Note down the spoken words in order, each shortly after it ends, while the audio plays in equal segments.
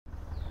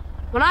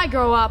When I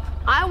grow up,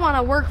 I want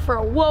to work for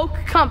a woke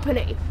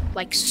company,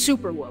 like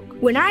super woke.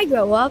 When I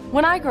grow up,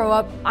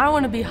 I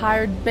want to be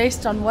hired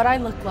based on what I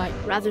look like,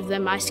 rather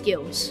than my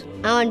skills.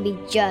 I want to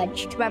be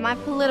judged by my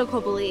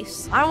political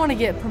beliefs. I want to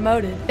get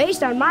promoted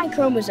based on my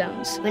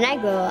chromosomes. When I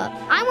grow up,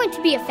 I want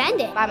to be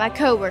offended by my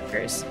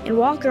coworkers and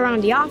walk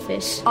around the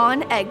office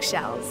on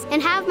eggshells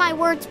and have my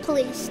words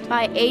policed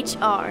by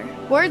HR.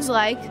 Words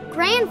like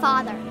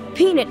grandfather,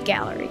 peanut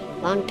gallery,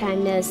 long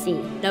time no see,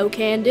 no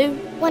can do.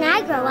 When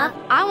I grow up,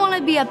 I want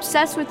to be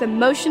obsessed with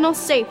emotional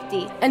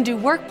safety and do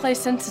workplace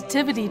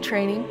sensitivity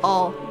training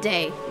all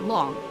day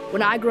long.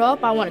 When I grow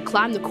up, I want to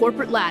climb the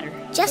corporate ladder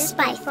just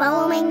by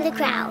following the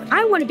crowd.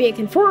 I want to be a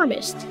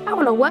conformist. I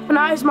want to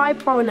weaponize my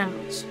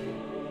pronouns.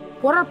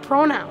 What are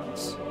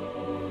pronouns?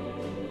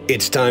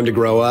 It's time to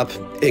grow up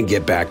and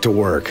get back to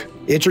work.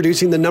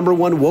 Introducing the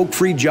 #1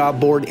 woke-free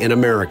job board in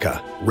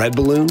America,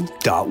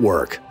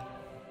 redballoon.work.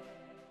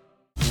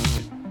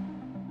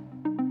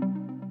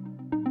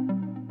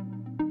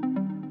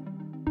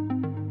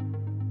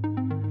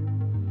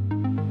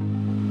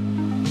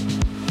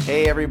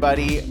 Hey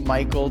everybody,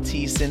 Michael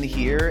Thiessen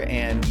here,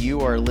 and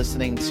you are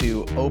listening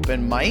to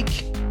Open Mic.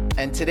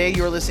 And today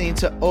you're listening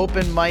to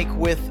Open Mic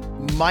with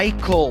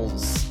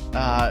Michaels,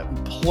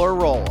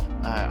 plural.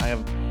 I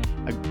have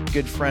a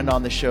good friend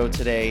on the show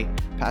today,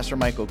 Pastor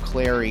Michael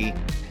Clary,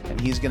 and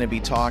he's going to be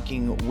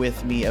talking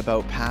with me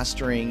about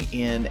pastoring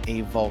in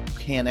a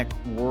volcanic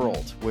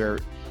world where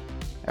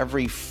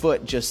every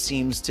foot just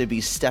seems to be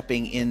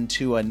stepping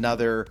into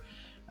another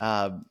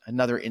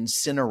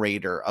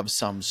incinerator of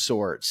some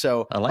sort.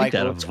 So I like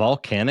Michael, that. A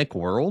volcanic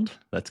world.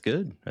 That's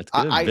good. That's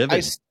good.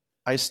 Vivid.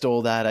 I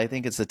stole that. I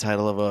think it's the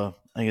title of a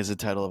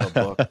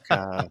book.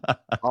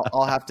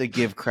 I'll have to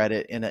give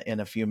credit in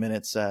a few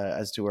minutes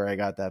as to where I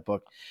got that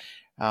book.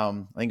 I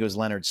think it was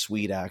Leonard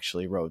Sweet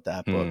actually wrote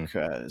that book,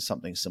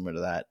 something similar to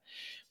that.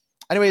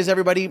 Anyways,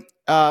 everybody,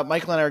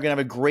 Michael and I are going to have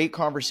a great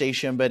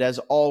conversation, but as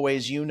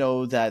always, you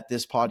know that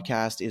this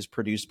podcast is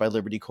produced by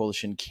Liberty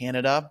Coalition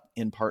Canada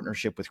in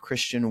partnership with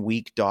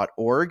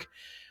ChristianWeek.org.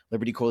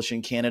 Liberty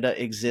Coalition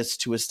Canada exists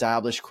to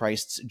establish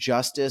Christ's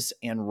justice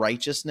and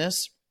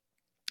righteousness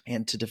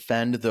and to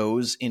defend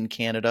those in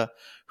Canada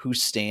who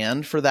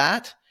stand for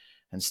that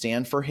and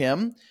stand for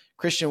him.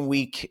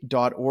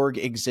 ChristianWeek.org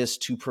exists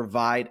to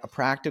provide a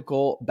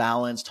practical,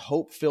 balanced,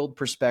 hope-filled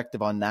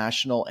perspective on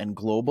national and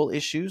global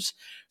issues.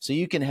 So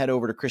you can head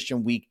over to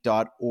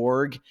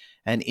ChristianWeek.org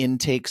and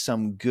intake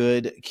some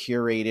good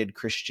curated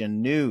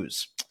Christian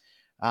news.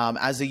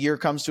 As the year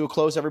comes to a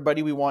close,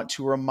 everybody, we want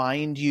to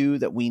remind you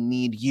that we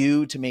need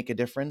you to make a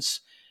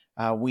difference.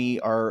 We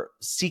are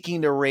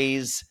seeking to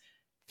raise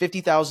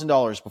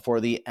 $50,000 before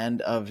the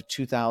end of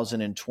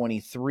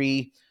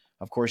 2023.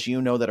 Of course,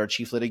 you know that our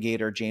chief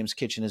litigator, James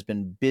Kitchen, has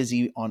been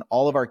busy on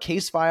all of our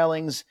case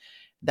filings.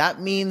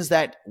 That means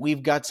that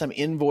we've got some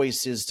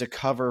invoices to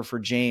cover for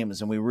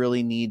James, and we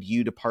really need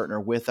you to partner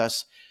with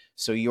us.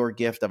 So your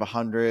gift of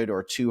 $100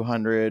 or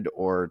 $200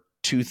 or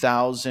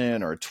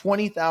 $2,000 or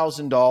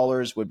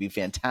 $20,000 would be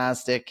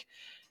fantastic.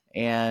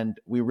 And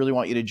we really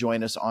want you to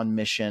join us on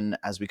mission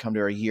as we come to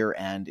our year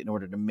end in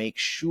order to make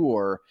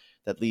sure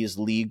that these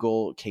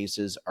legal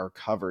cases are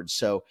covered.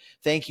 So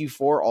thank you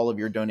for all of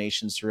your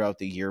donations throughout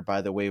the year.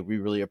 By the way, we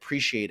really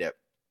appreciate it.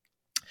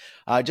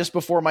 Just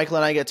before Michael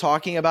and I get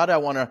talking about it, I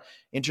want to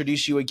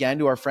introduce you again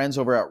to our friends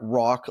over at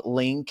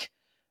RockLink.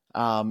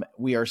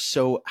 We are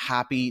so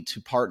happy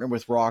to partner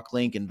with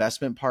RockLink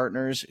investment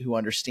partners who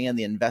understand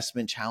the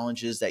investment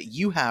challenges that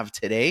you have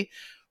today.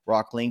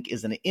 RockLink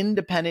is an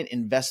independent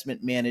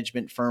investment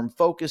management firm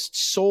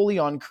focused solely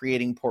on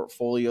creating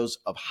portfolios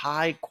of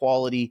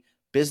high-quality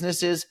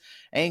businesses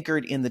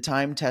anchored in the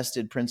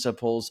time-tested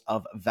principles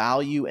of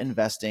value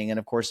investing. And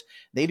of course,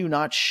 they do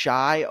not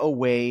shy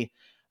away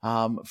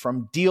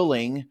from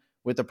dealing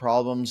with the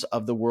problems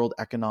of the World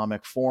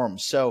Economic Forum.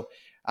 So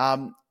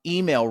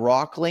email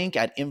RockLink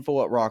at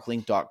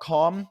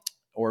info@rocklink.com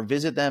or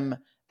visit them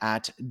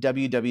at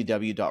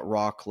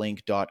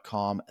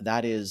www.rocklink.com.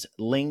 That is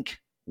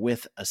link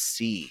with a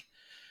C.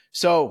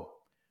 So,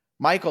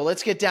 Michael,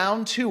 let's get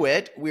down to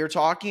it. We're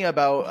talking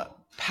about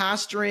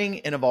pastoring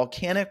in a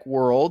volcanic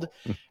world.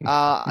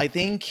 I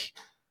think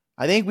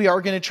we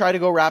are going to try to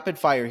go rapid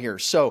fire here.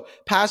 So,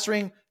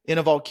 pastoring in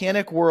a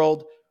volcanic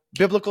world,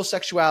 biblical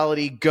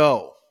sexuality,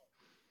 go.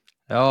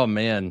 Oh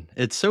man,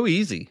 it's so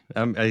easy.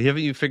 Haven't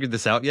you figured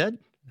this out yet?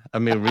 I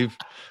mean,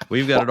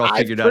 we've got it all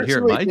figured out here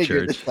at my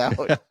church.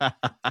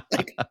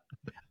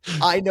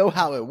 I know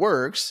how it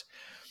works.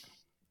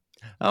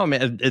 Oh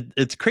man,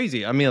 it's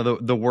crazy. I mean,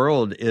 the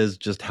world is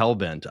just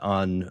hellbent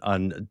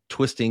on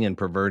twisting and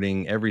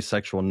perverting every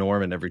sexual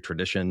norm and every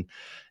tradition,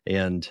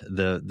 and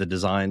the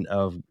design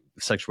of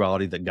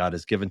sexuality that God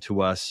has given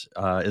to us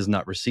is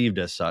not received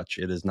as such.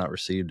 It is not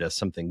received as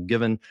something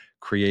given,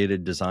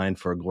 created, designed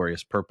for a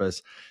glorious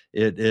purpose.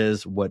 It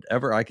is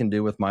whatever I can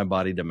do with my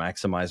body to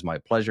maximize my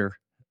pleasure.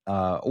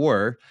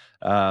 However,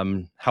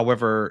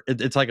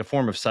 it's like a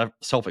form of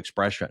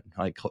self-expression.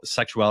 Like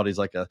sexuality is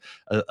like a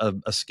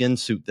skin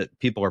suit that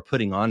people are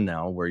putting on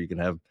now, where you can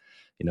have,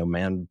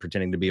 man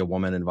pretending to be a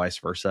woman and vice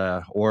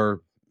versa,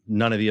 or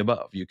none of the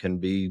above. You can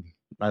be,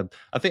 I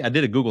think I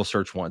did a Google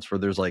search once where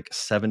there's like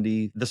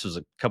 70, this was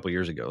a couple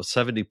years ago,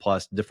 70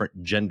 plus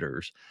different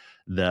genders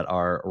that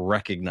are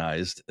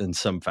recognized in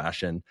some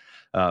fashion.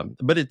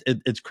 But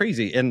it's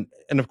crazy. And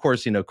of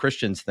course,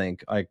 Christians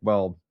think like,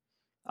 well,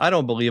 I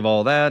don't believe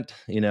all that.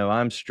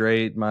 I'm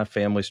straight, my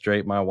family's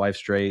straight, my wife's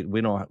straight.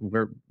 We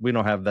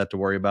don't have that to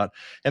worry about.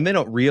 And they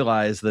don't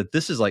realize that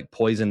this is like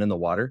poison in the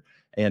water.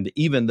 And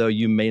even though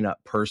you may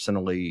not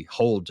personally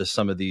hold to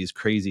some of these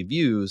crazy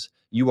views,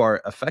 you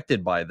are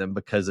affected by them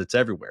because it's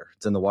everywhere.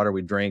 It's in the water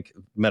we drink,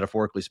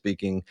 metaphorically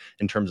speaking,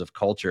 in terms of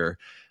culture.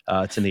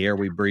 It's in the air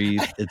we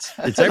breathe. It's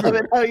everywhere. I love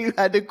it how you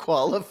had to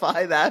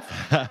qualify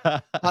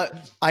that.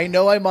 I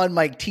know I'm on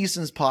Mike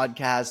Thiessen's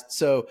podcast,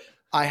 so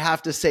I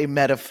have to say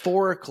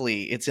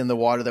metaphorically it's in the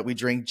water that we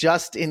drink,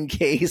 just in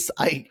case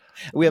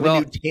we have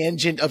a new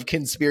tangent of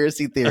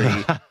conspiracy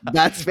theory.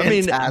 That's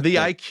fantastic. I mean, the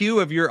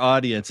IQ of your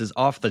audience is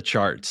off the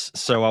charts.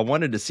 So I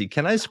wanted to see,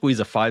 can I squeeze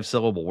a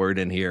 5-syllable word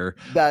in here?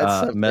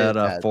 That's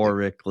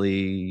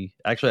metaphorically.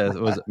 Actually, it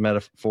was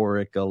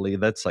metaphorically.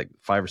 That's like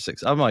 5 or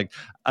 6. I'm like,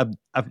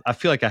 I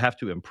feel like I have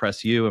to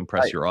impress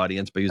your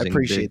audience by using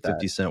big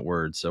 50-cent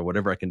words. So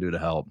whatever I can do to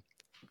help.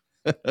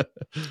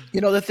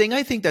 The thing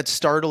I think that's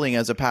startling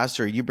as a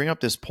pastor, you bring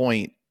up this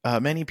point,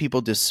 many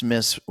people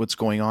dismiss what's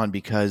going on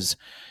because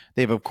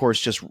they've of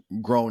course just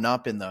grown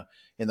up in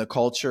the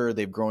culture,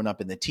 they've grown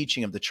up in the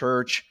teaching of the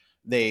church,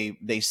 they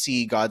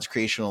see God's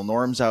creational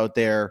norms out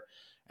there,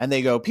 and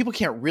they go, people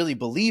can't really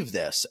believe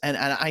this. And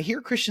I hear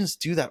Christians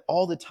do that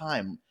all the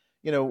time.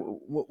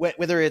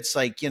 Whether it's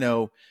like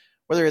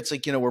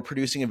we're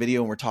producing a video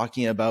and we're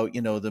talking about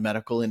the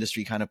medical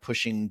industry kind of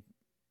pushing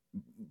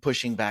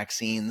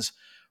vaccines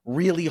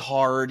really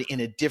hard in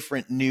a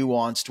different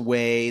nuanced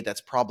way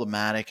that's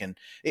problematic. And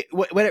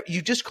whatever,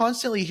 you just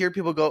constantly hear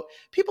people go,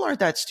 people aren't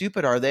that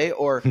stupid, are they?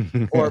 Or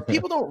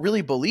people don't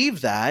really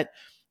believe that.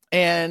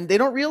 And they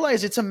don't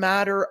realize it's a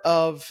matter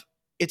of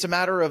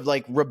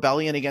like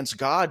rebellion against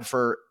God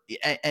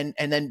and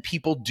then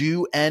people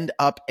do end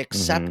up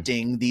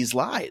accepting these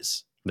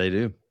lies. They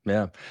do.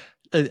 Yeah.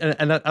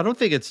 And I don't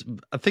think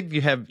I think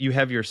you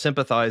have your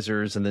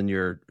sympathizers and then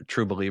your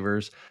true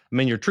believers. I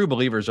mean, your true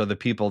believers are the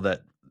people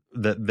that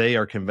they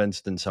are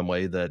convinced in some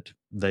way that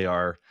they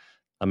are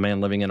a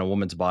man living in a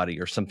woman's body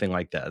or something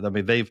like that. I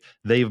mean,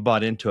 they've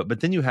bought into it.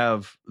 But then you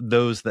have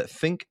those that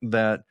think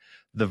that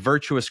the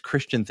virtuous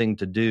Christian thing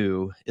to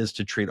do is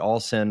to treat all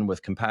sin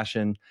with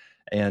compassion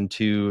and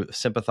to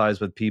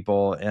sympathize with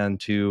people and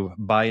to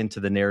buy into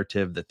the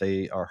narrative that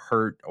they are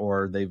hurt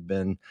or they've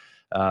been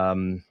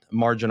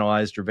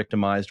marginalized or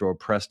victimized or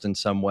oppressed in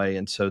some way.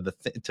 And so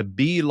to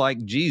be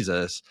like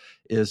Jesus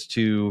is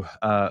to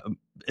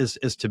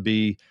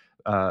be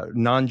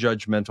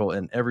non-judgmental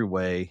in every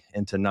way,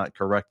 and to not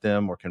correct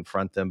them or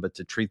confront them, but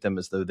to treat them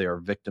as though they are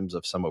victims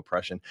of some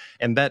oppression.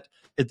 And that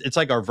it's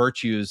like our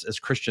virtues as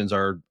Christians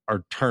are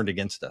turned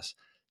against us,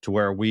 to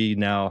where we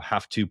now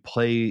have to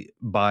play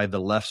by the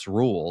left's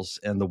rules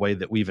and the way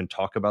that we even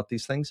talk about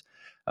these things.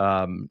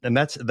 And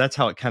that's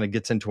how it kind of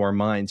gets into our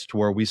minds, to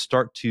where we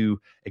start to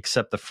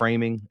accept the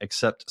framing,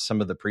 accept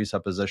some of the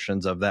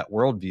presuppositions of that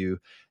worldview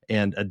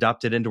and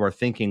adopt it into our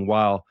thinking,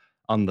 while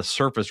on the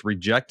surface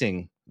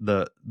rejecting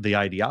the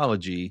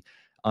ideology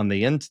on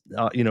the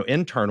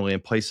internally in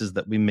places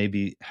that we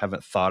maybe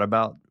haven't thought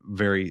about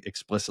very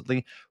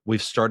explicitly.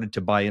 We've started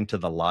to buy into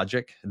the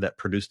logic that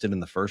produced it in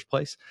the first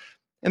place.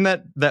 And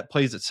that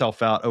plays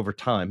itself out over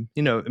time,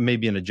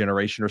 maybe in a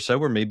generation or so,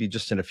 or maybe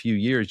just in a few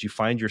years, you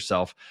find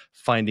yourself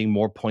finding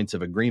more points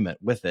of agreement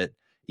with it,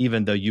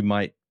 even though you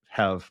might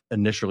have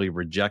initially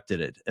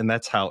rejected it. And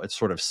that's how it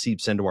sort of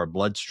seeps into our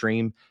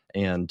bloodstream.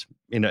 And,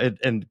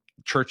 and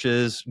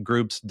churches,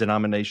 groups,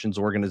 denominations,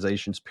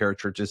 organizations,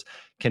 parachurches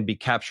can be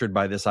captured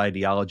by this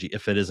ideology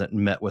if it isn't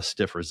met with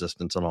stiff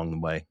resistance along the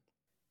way.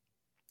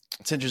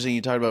 It's interesting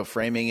you talked about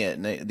framing it,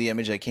 and the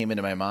image that came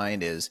into my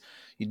mind is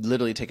you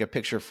literally take a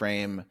picture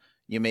frame,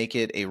 you make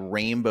it a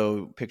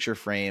rainbow picture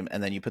frame,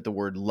 and then you put the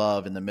word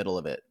love in the middle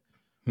of it.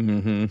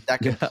 Mm-hmm.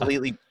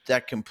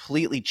 That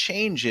completely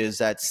changes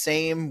that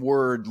same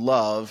word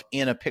love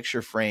in a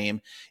picture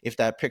frame if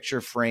that picture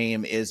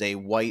frame is a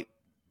white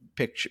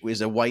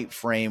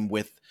frame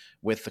with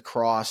the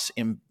cross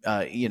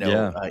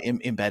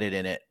embedded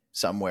in it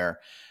somewhere.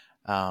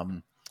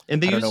 And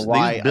they use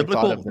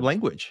biblical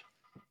language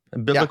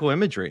and biblical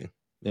imagery.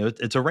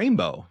 It's a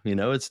rainbow,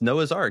 it's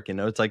Noah's Ark,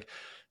 it's like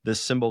this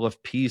symbol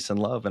of peace and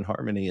love and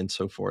harmony and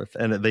so forth.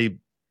 And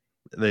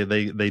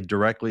they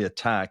directly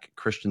attack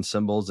Christian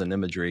symbols and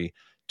imagery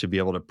to be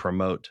able to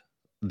promote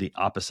the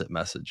opposite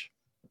message.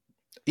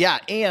 Yeah.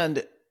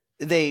 And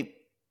they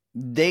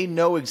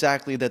know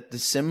exactly that the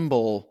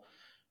symbol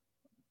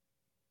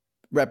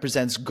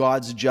represents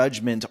God's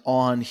judgment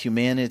on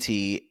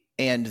humanity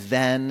and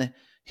then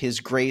his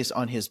grace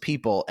on his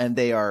people. And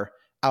they are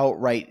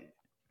outright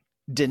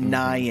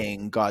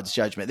denying God's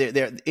judgment.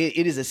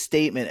 It is a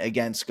statement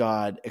against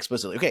God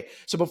explicitly. Okay.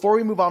 So before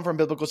we move on from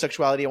biblical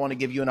sexuality, I want to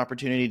give you an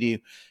opportunity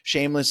to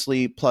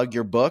shamelessly plug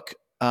your book.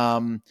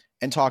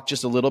 and talk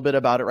just a little bit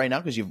about it right now,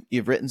 because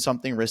you've written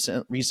something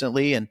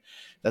recently, and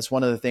that's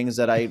one of the things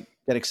that I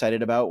get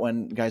excited about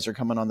when guys are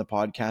coming on the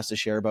podcast to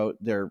share about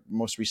their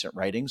most recent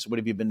writings. What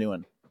have you been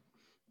doing?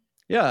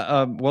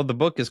 Yeah, well, the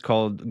book is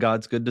called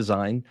God's Good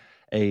Design,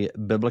 a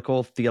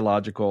biblical,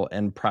 theological,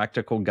 and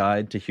practical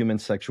guide to human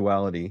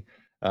sexuality.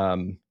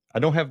 I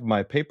don't have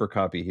my paper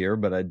copy here,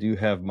 but I do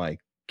have my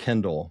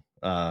Kindle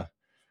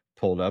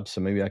pulled up,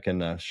 so maybe I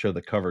can show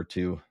the cover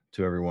to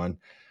everyone.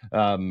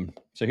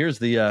 So here's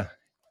the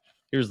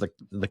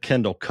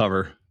Kindle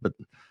cover, but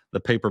the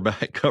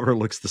paperback cover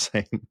looks the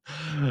same.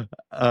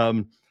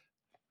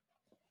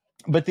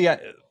 But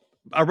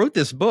I wrote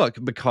this book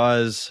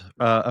because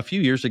a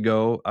few years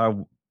ago I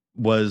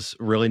was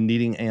really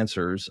needing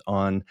answers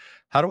on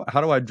how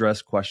do I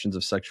address questions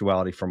of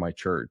sexuality for my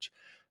church,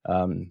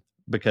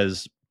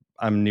 because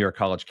I'm near a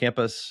college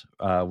campus.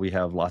 We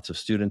have lots of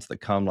students that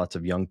come, lots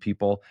of young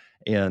people,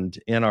 and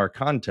in our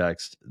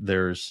context,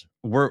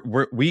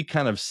 we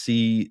kind of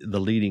see the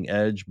leading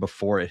edge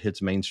before it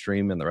hits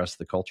mainstream and the rest of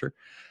the culture.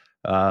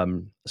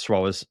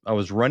 So I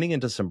was running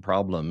into some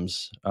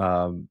problems,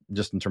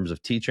 just in terms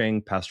of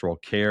teaching, pastoral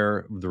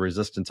care, the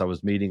resistance I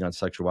was meeting on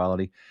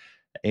sexuality.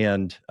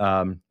 And,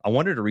 I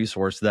wanted a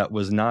resource that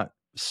was not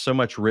so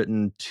much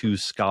written to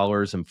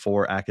scholars and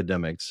for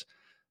academics,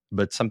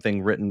 but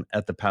something written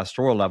at the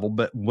pastoral level,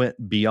 but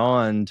went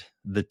beyond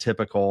the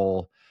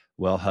typical,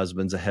 well,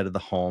 husband's ahead of the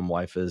home,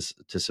 wife is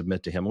to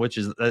submit to him,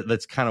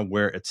 that's kind of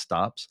where it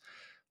stops,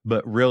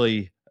 but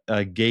really,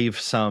 gave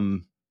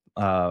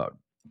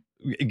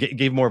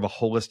more of a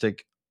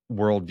holistic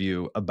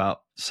worldview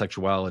about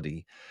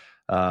sexuality.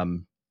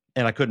 And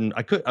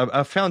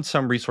I found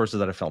some resources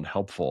that I found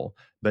helpful,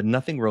 but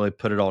nothing really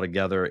put it all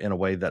together in a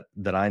way that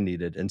I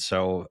needed. And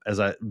so as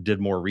I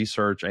did more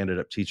research, I ended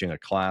up teaching a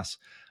class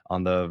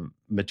on the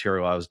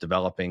material I was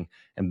developing,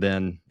 and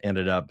then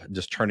ended up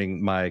just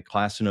turning my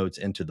class notes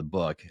into the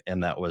book.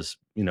 And that was,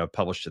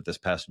 published it this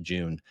past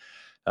June.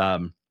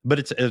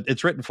 But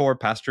it's written for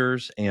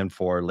pastors and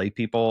for lay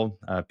people,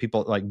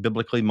 people like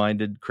biblically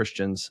minded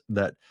Christians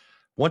that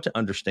want to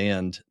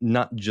understand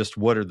not just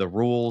what are the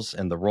rules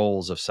and the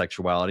roles of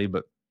sexuality,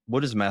 but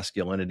what does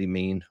masculinity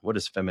mean? What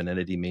does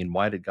femininity mean?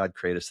 Why did God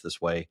create us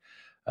this way?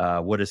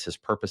 What is his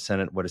purpose in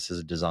it? What is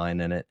his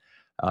design in it?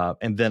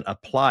 And then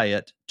apply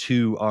it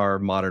to our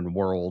modern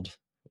world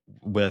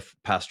with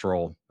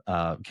pastoral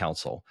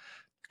counsel.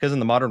 Because in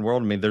the modern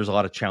world, there's a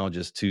lot of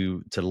challenges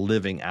to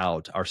living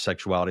out our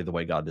sexuality the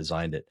way God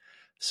designed it.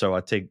 So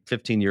I take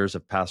 15 years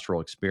of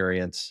pastoral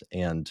experience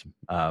and,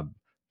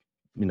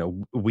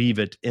 weave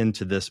it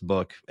into this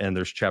book. And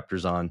there's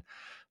chapters on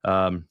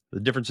the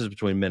differences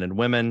between men and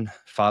women,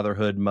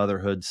 fatherhood,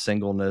 motherhood,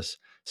 singleness,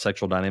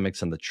 sexual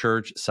dynamics in the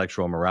church,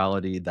 sexual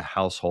morality, the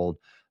household.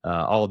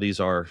 All of these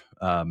are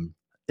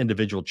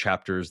individual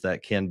chapters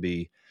that can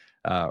be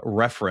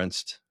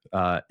referenced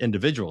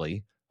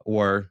individually,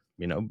 or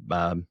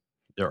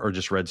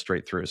just read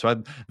straight through.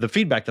 So the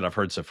feedback that I've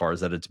heard so far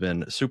is that it's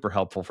been super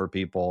helpful for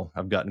people.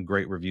 I've gotten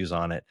great reviews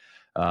on it.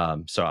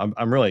 So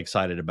I'm really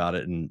excited about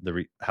it and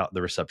how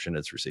the reception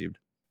it's received.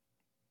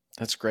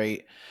 That's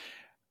great.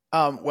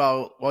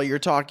 While you're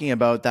talking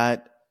about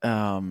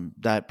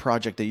that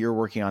project that you're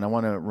working on, I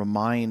want to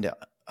remind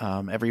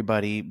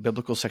everybody,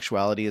 Biblical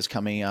Sexuality is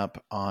coming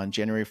up on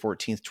January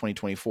 14th,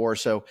 2024.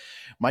 So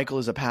Michael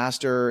is a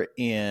pastor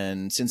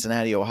in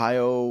Cincinnati,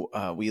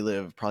 Ohio. We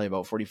live probably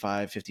about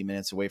 45, 50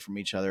 minutes away from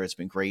each other. It's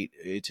been great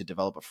to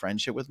develop a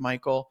friendship with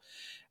Michael.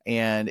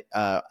 And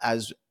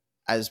as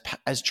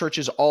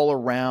churches all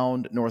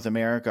around North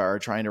America are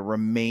trying to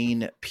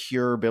remain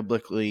pure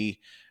biblically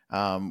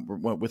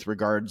with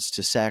regards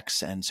to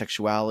sex and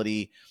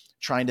sexuality,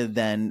 trying to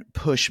then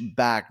push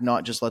back,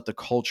 not just let the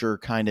culture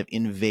kind of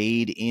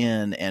invade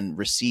in and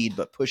recede,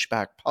 but push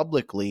back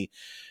publicly.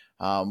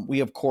 We,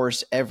 of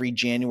course, every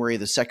January,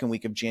 the second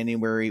week of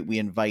January, we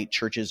invite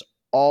churches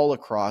all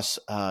across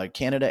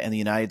Canada and the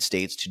United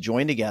States to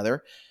join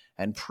together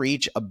and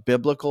preach a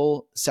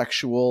biblical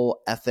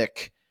sexual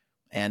ethic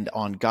and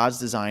on God's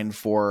design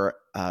for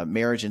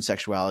marriage and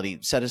sexuality.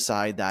 Set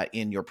aside that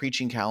in your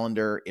preaching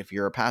calendar. If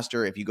you're a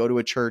pastor, if you go to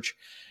a church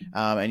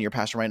and your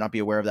pastor might not be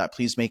aware of that,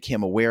 please make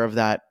him aware of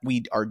that.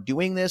 We are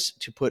doing this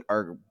to put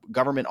our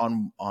government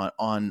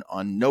on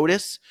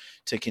notice,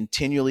 to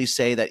continually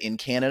say that in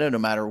Canada, no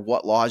matter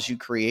what laws you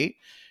create,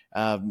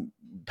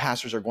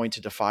 pastors are going to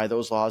defy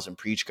those laws and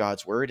preach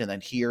God's word. And then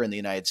here in the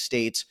United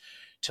States,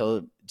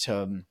 to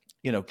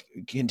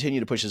continue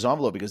to push this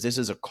envelope, because this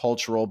is a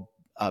cultural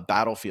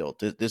battlefield.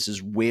 This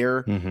is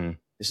where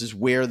this is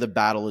where the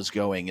battle is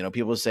going.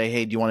 People say,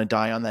 "Hey, do you want to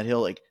die on that hill?"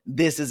 Like,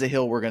 this is a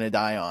hill we're going to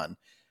die on.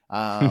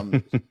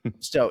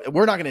 So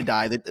we're not going to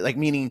die.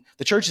 Meaning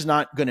the church is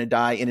not going to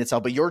die in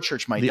itself, but your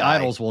church might die. The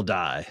idols will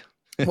die.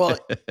 Well,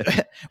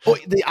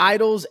 the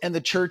idols and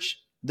the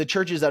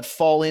churches that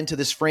fall into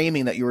this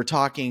framing that you were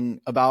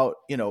talking about,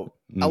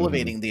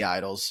 elevating the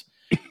idols,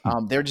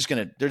 they're just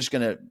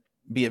gonna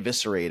be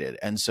eviscerated.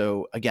 And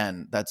so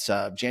again, that's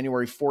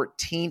January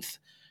 14th,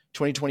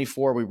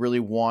 2024, we really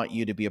want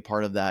you to be a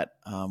part of that.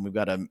 We've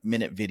got a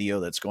minute video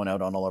that's going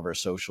out on all of our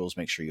socials.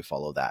 Make sure you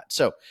follow that.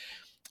 So,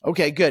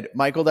 okay, good.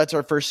 Michael, that's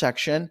our first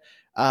section.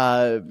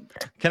 Can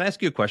I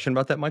ask you a question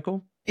about that,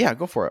 Michael? Yeah,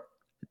 go for it.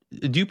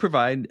 Do you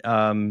provide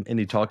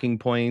any talking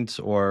points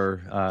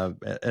or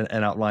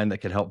an outline that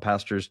could help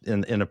pastors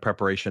in a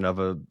preparation of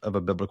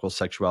a biblical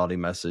sexuality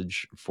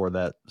message for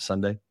that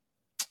Sunday?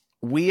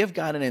 We have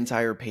got an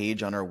entire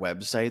page on our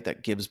website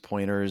that gives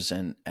pointers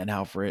and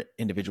how for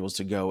individuals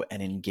to go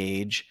and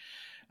engage.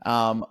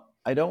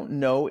 I don't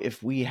know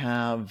if we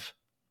have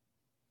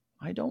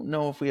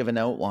an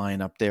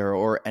outline up there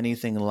or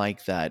anything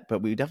like that,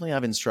 but we definitely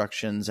have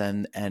instructions.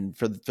 And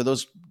for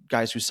those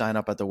guys who sign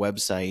up at the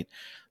website,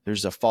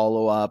 there's a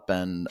follow-up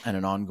and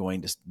an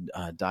ongoing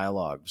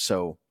dialogue.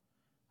 So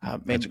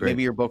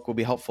maybe your book will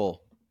be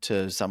helpful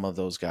to some of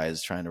those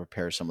guys trying to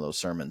prepare some of those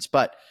sermons.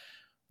 But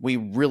we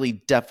really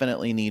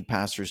definitely need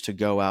pastors to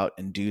go out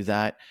and do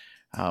that.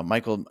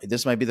 Michael,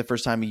 this might be the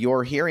first time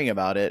you're hearing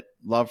about it.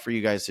 Love for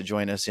you guys to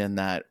join us in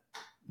that.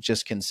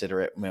 Just consider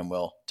it, and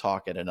we'll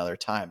talk at another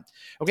time.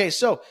 Okay,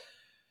 so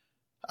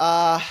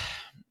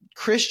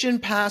Christian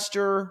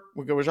pastor,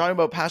 we're talking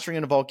about pastoring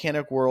in a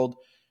volcanic world.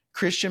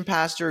 Christian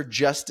pastor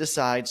just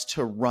decides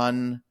to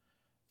run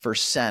for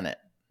Senate.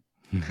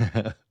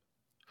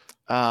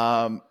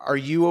 Are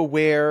you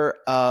aware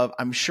of,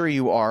 I'm sure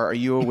you are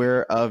you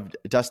aware of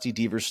Dusty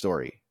Deaver's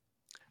story?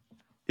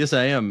 Yes,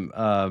 I am.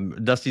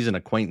 Dusty's an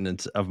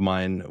acquaintance of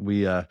mine.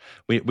 We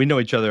know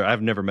each other.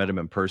 I've never met him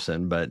in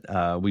person, but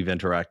we've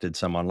interacted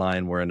some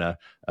online. We're in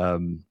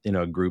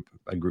a group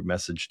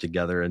message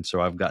together, and so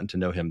I've gotten to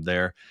know him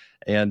there.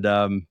 And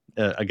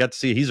I got to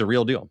see he's a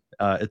real deal.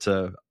 It's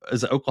an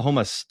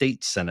Oklahoma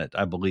State Senate,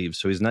 I believe.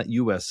 So he's not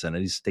U.S.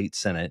 Senate; he's State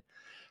Senate.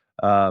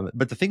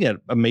 But the thing that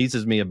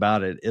amazes me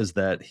about it is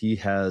that he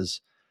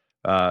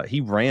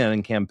ran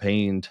and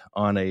campaigned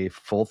on a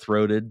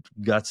full-throated,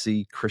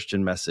 gutsy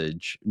Christian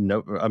message.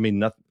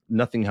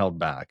 Nothing held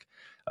back.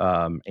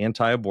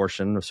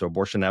 Anti-abortion, so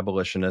abortion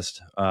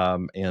abolitionist,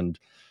 and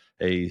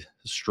a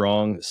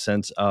strong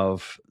sense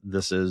of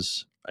this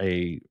is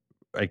he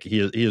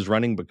is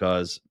running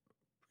because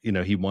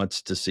he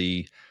wants to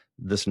see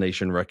this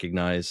nation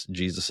recognize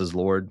Jesus as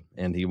Lord,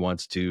 and he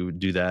wants to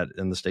do that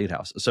in the State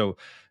House. So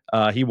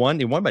he won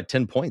by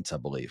 10 points, I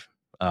believe.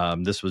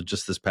 This was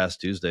just this past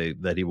Tuesday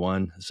that he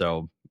won.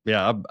 So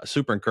yeah, I'm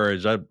super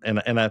encouraged.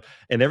 And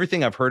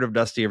everything I've heard of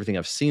Dusty, everything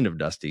I've seen of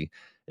Dusty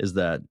is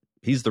that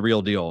he's the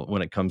real deal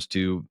when it comes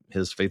to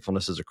his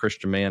faithfulness as a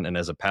Christian man and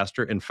as a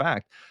pastor. In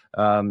fact,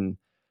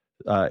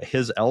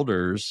 his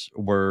elders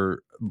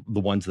were the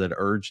ones that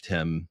urged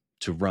him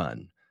to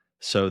run.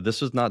 So this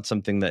was not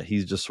something that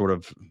he's just sort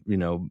of,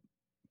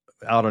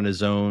 out on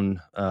his own,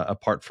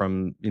 apart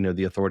from,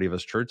 the authority of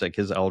his church. Like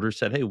his elders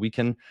said, hey, we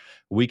can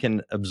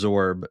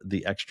absorb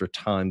the extra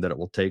time that it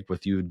will take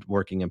with you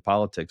working in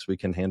politics. We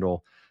can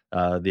handle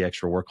the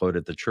extra workload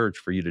at the church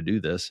for you to do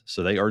this.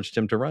 So they urged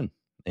him to run.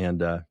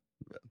 And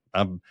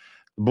I'm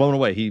blown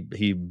away.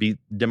 He beat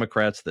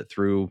Democrats that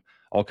threw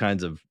all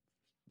kinds of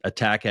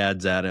attack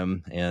ads at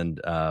him. And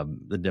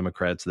the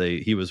Democrats,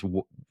 he was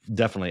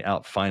definitely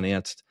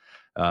out-financed.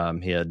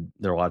 There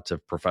were lots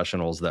of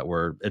professionals that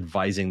were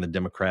advising the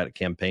Democratic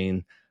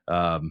campaign,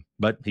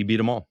 but he beat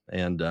them all,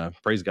 and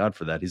praise God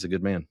for that. He's a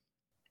good man.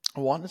 I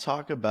want to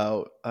talk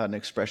about an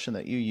expression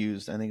that you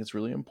used. I think it's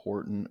really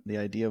important, the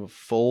idea of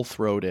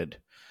full-throated.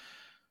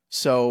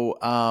 So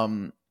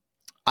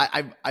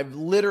I've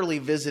literally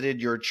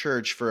visited your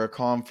church for a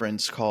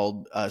conference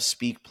called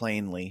Speak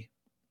Plainly.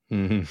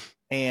 Mm-hmm.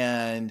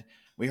 And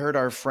we heard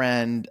our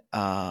friend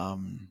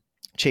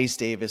Chase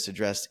Davis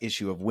address the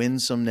issue of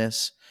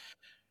winsomeness.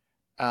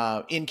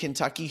 In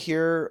Kentucky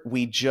here,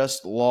 we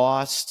just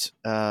lost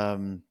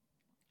the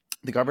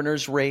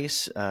governor's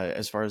race.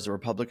 As far as the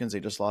Republicans, they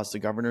just lost the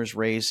governor's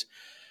race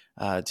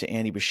to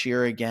Andy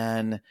Beshear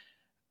again.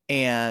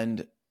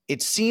 And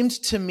it seemed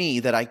to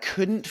me that I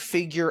couldn't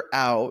figure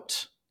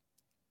out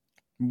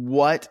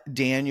what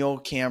Daniel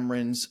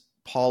Cameron's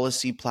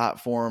policy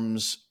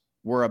platforms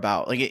were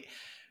about.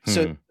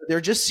 So there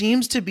just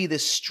seems to be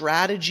this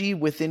strategy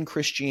within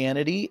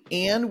Christianity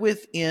and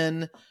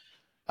within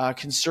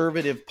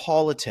conservative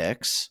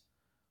politics.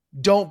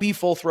 Don't be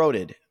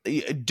full-throated.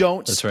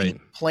 Don't speak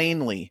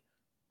plainly.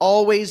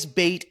 Always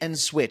bait and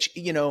switch.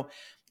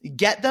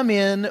 Get them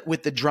in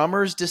with the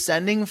drummers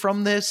descending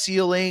from the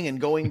ceiling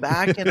and going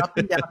back and up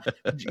and down.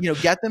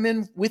 Get them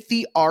in with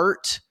the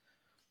art.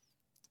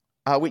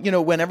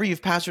 Whenever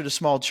you've pastored a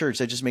small church,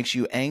 that just makes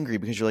you angry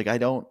because you're like, I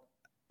don't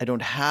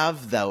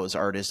have those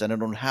artists and I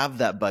don't have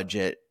that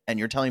budget. And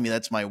you're telling me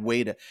that's my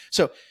way to.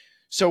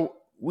 So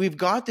we've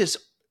got this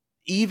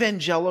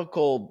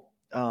evangelical,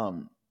 I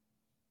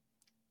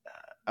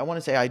want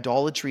to say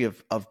idolatry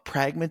of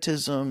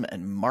pragmatism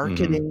and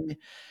marketing.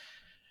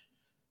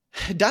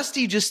 Mm-hmm.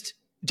 Dusty just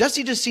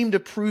seemed to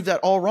prove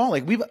that all wrong.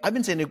 I've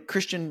been saying to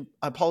Christian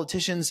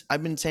politicians,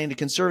 I've been saying to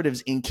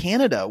conservatives in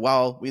Canada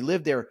while we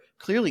live there,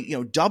 clearly,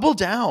 double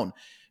down.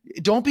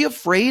 Don't be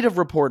afraid of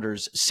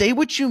reporters. Say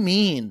what you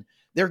mean.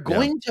 They're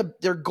going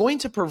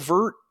to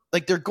pervert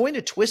like they're going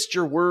to twist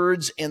your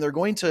words, and they're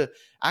going to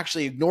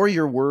actually ignore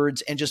your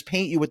words and just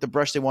paint you with the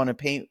brush they want to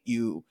paint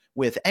you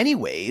with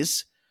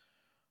anyways.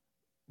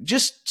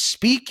 Just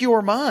speak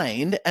your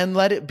mind and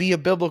let it be a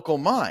biblical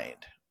mind.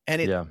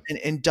 And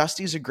and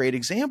Dusty's a great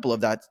example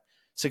of that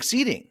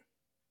succeeding.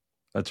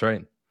 That's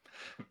right.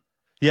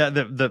 Yeah,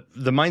 the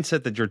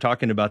mindset that you're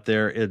talking about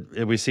there,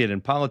 we see it in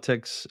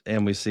politics,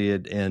 and we see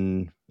it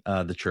in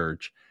the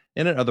church,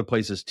 and in other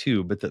places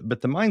too. But the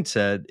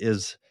mindset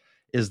is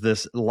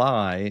this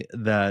lie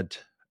that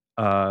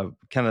kind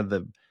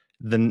of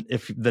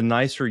if the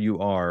nicer you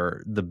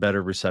are, the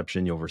better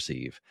reception you'll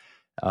receive,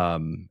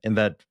 and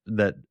that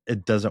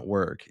it doesn't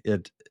work.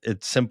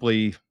 It's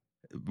simply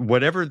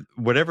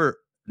whatever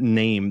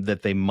name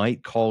that they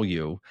might call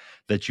you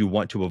that you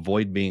want to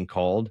avoid being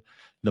called.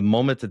 The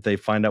moment that they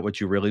find out what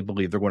you really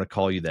believe, they're going to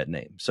call you that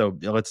name. So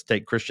let's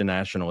take Christian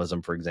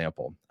nationalism, for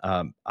example.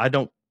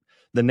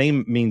 The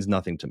name means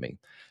nothing to me.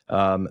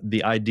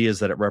 The ideas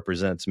that it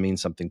represents mean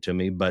something to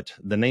me, but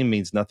the name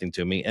means nothing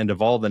to me. And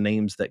of all the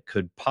names that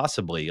could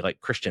possibly, like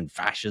Christian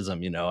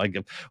fascism,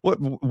 like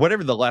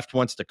whatever the left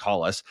wants to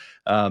call us,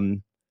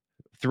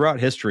 throughout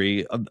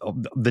history,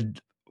 the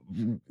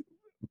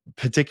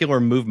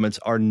particular movements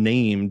are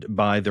named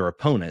by their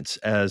opponents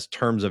as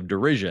terms of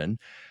derision.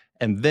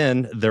 And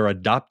then they're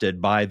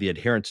adopted by the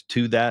adherents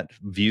to that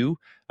view,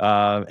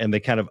 and they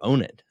kind of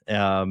own it.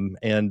 And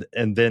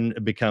then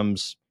it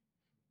becomes,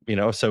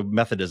 so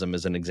Methodism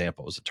is an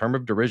example, is a term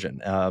of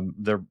derision.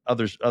 There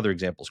are other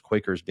examples,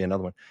 Quakers being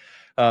another one.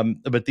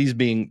 But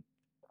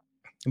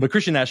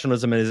Christian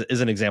nationalism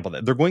is an example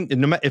that they're going.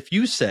 If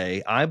you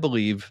say, I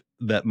believe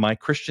that my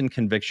Christian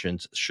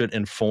convictions should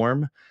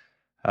inform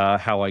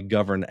how I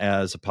govern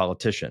as a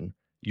politician,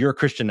 you're a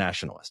Christian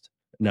nationalist.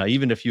 Now,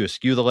 even if you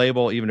eschew the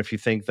label, even if you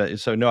think that,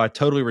 so no, I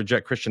totally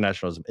reject Christian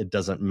nationalism, it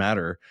doesn't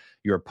matter.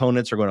 Your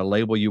opponents are going to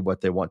label you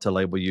what they want to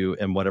label you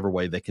in whatever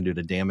way they can do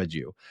to damage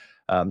you.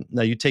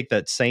 Now, you take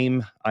that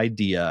same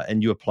idea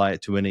and you apply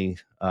it to any,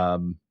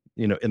 in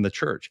the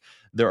church.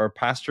 There are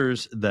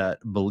pastors that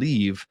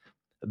believe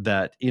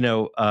that,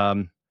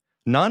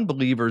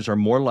 non-believers are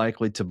more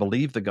likely to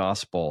believe the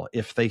gospel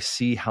if they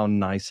see how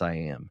nice I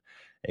am.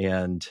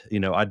 And,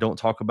 I don't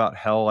talk about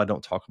hell. I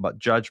don't talk about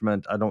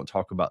judgment. I don't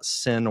talk about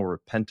sin or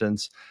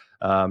repentance.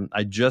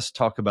 I just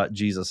talk about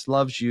Jesus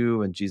loves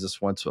you and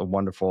Jesus wants a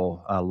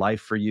wonderful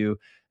life for you.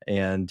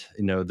 And,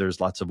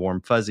 there's lots of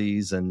warm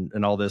fuzzies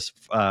and all this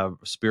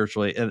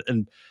spiritually.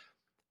 And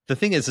the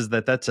thing is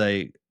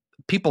that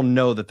people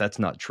know that that's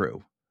not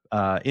true.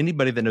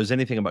 Anybody that knows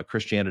anything about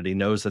Christianity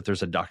knows that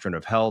there's a doctrine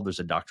of hell, there's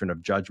a doctrine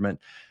of judgment,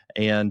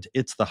 and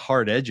it's the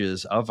hard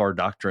edges of our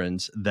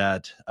doctrines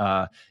that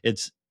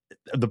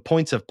the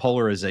points of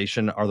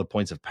polarization are the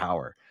points of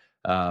power,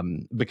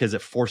 because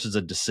it forces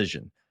a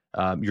decision.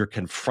 You're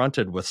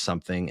confronted with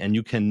something and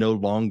you can no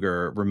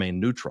longer remain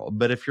neutral.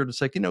 But if you're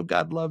just like,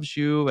 God loves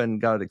you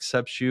and God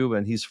accepts you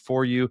and he's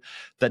for you,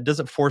 that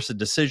doesn't force a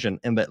decision,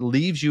 and that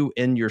leaves you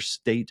in your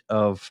state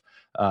of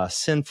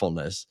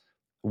sinfulness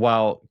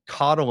while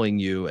coddling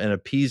you and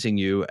appeasing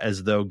you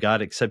as though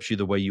God accepts you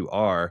the way you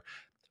are.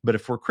 But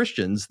if we're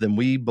Christians, then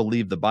we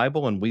believe the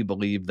Bible, and we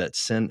believe that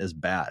sin is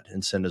bad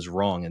and sin is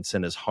wrong and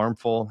sin is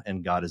harmful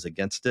and God is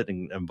against it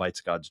and invites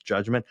God's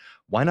judgment.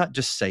 Why not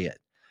just say it?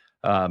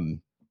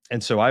 And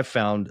so I've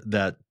found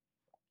that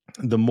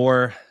the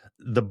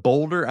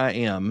bolder I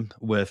am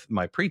with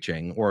my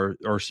preaching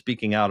or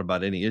speaking out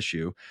about any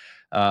issue,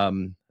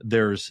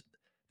 there's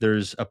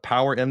a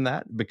power in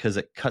that because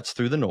it cuts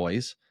through the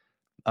noise.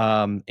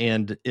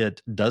 And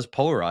it does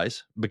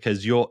polarize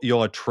because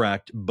you'll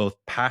attract both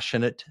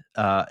passionate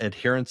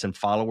adherents and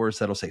followers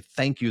that'll say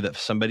thank you that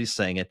somebody's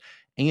saying it,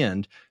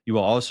 and you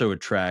will also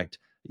attract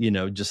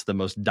just the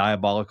most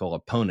diabolical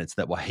opponents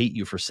that will hate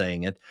you for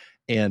saying it.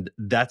 And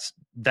that's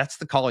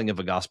the calling of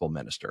a gospel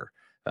minister.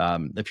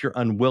 If you're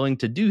unwilling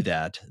to do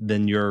that,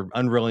 then you're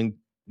unwilling.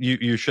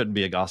 You shouldn't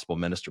be a gospel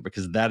minister,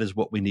 because that is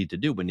what we need to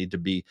do. We need to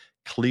be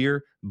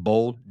clear,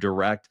 bold,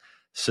 direct,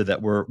 so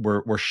that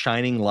we're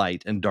shining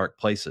light in dark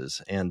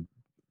places. And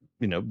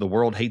the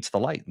world hates the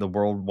light. The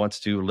world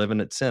wants to live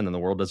in its sin, and the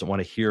world doesn't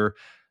want to hear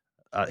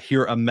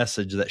a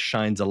message that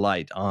shines a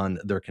light on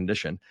their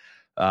condition.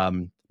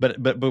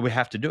 But we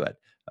have to do it.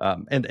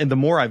 And the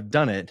more I've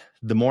done it,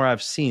 the more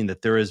I've seen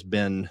that there has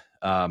been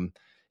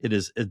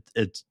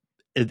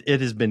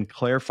it has been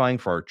clarifying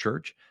for our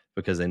church,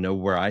 because they know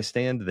where I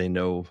stand. They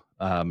know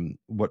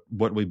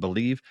what we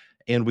believe.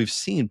 And we've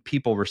seen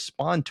people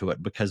respond to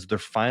it because they're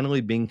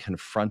finally being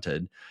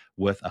confronted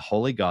with a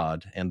holy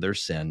God and their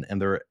sin,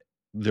 and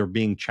they're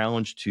being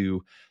challenged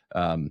to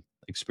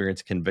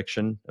experience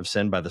conviction of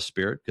sin by the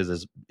Spirit. Because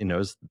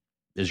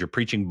as you're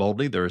preaching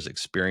boldly, there is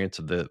experience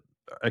of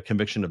a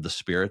conviction of the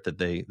Spirit that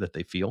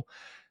they feel,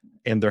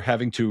 and they're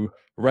having to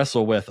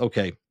wrestle with,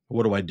 okay,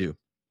 what do I do?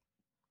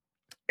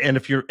 And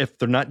if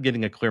they're not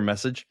getting a clear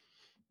message,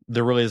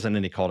 there really isn't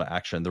any call to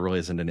action. There really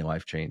isn't any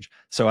life change.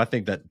 So I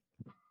think that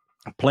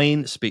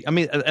plain speak. I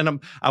mean,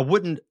 and I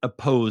wouldn't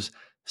oppose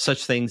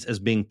such things as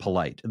being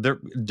polite.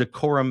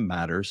 Decorum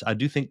matters. I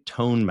do think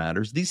tone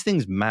matters. These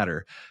things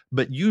matter,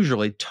 but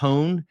usually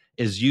tone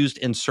is used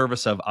in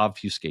service of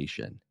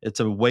obfuscation. It's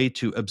a way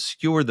to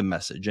obscure the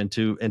message and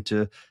to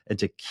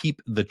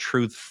keep the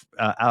truth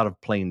out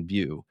of plain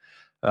view.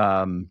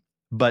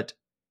 But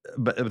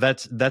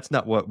that's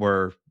not what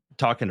we're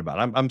talking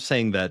about. I'm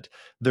saying that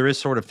there is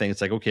sort of thing.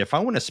 It's like, okay, if I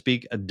want to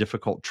speak a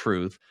difficult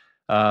truth,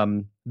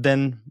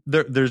 then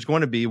there's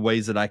going to be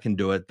ways that I can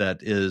do it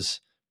that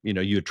is,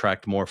 you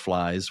attract more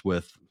flies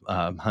with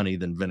honey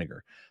than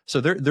vinegar.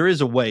 So there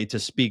is a way to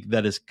speak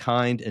that is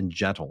kind and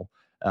gentle,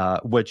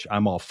 which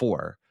I'm all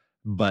for.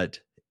 But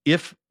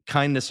if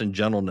kindness and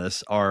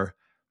gentleness are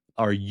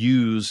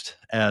used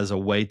as a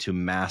way to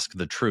mask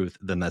the truth,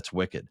 then that's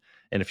wicked.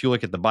 And if you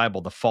look at the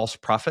Bible, the false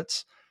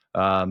prophets,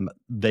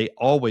 they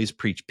always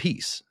preach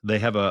peace. They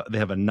have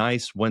a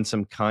nice,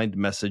 winsome, kind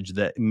message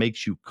that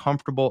makes you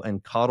comfortable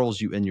and coddles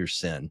you in your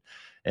sin,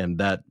 and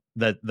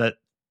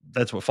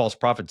that's what false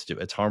prophets do.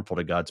 It's harmful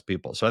to God's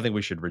people. So I think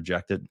we should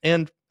reject it.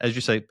 And as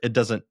you say, it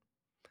doesn't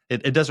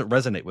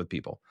resonate with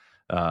people.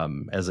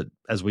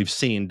 As we've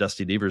seen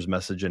Dusty Deaver's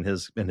message in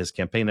his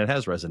campaign, it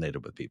has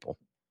resonated with people.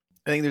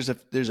 I think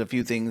there's a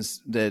few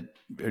things that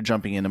are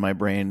jumping into my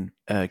brain,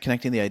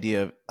 connecting the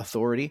idea of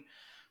authority.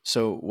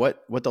 So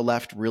what the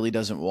left really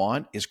doesn't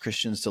want is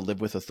Christians to live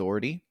with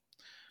authority.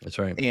 That's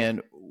right.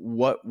 And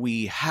what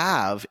we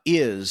have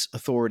is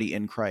authority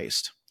in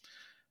Christ.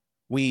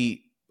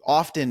 We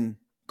often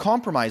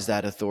compromise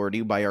that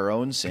authority by our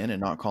own sin and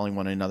not calling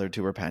one another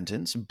to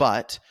repentance.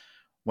 But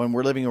when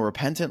we're living a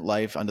repentant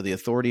life under the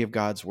authority of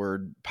God's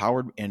word,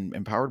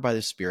 empowered by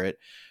the Spirit,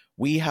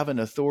 we have an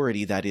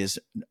authority that is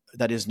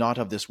not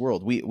of this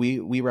world.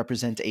 We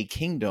represent a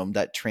kingdom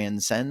that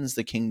transcends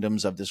the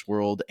kingdoms of this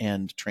world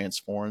and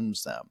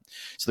transforms them.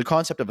 So the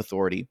concept of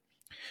authority,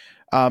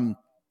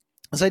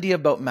 this idea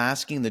about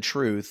masking the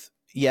truth,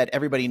 yet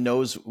everybody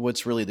knows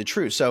what's really the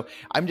truth. So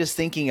I'm just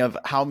thinking of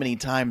how many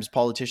times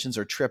politicians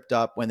are tripped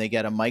up when they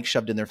get a mic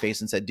shoved in their face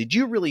and said, "Did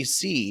you really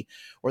see?"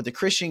 Or the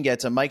Christian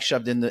gets a mic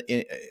shoved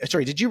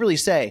 "Did you really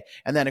say?"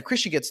 And then a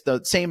Christian gets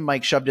the same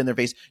mic shoved in their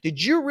face,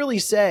 "Did you really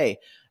say?"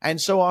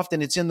 And so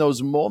often it's in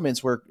those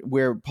moments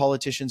where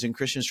politicians and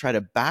Christians try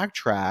to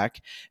backtrack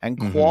and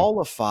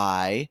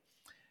qualify.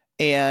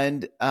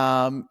 And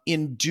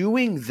in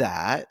doing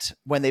that,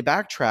 when they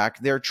backtrack,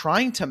 they're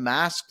trying to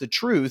mask the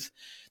truth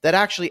that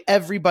actually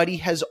everybody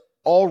has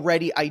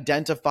already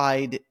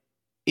identified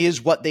is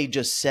what they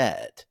just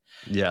said.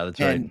 Yeah, that's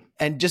right.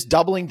 And just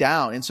doubling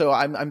down. And so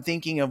I'm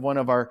thinking of one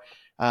of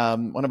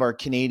our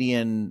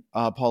Canadian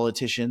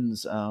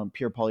politicians,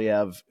 Pierre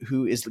Poilievre,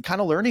 who is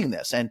kind of learning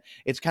this. And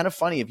it's kind of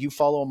funny. If you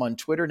follow him on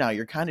Twitter now,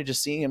 you're kind of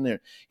just seeing him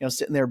there,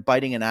 sitting there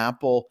biting an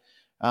apple.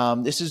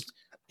 This is,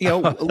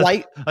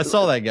 like I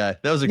saw that guy.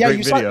 That was a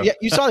great video.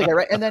 You saw that guy,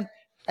 right? And then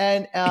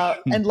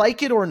and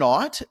like it or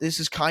not, this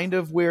is kind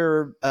of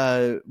where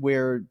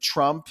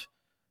Trump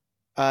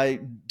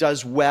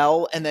does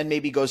well and then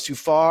maybe goes too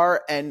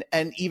far. And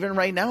even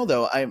right now,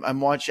 though,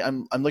 I'm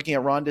looking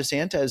at Ron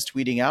DeSantis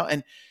tweeting out,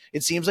 and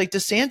it seems like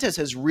DeSantis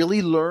has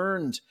really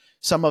learned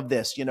some of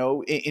this,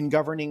 in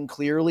governing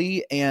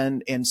clearly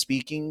and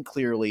speaking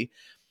clearly.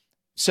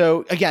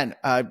 So again,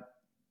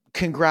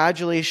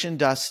 congratulations,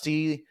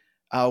 Dusty.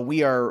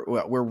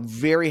 We're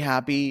very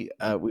happy.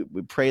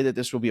 We pray that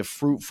this will be a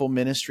fruitful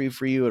ministry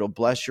for you. It'll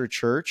bless your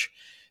church.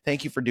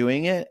 Thank you for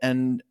doing it.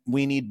 And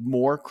we need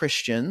more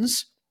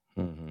Christians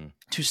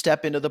to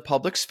step into the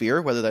public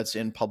sphere, whether that's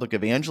in public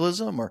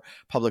evangelism or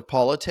public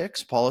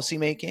politics,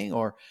 policymaking,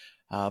 or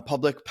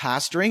public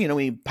pastoring.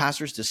 We need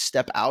pastors to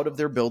step out of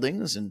their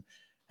buildings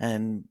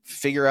and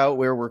figure out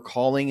where we're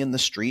calling in the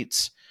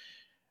streets.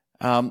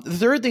 The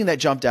third thing that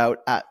jumped out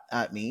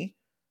at me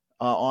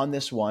on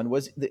this one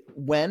was that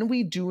when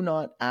we do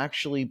not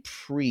actually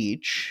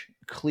preach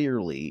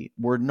clearly,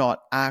 we're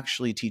not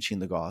actually teaching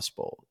the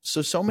gospel.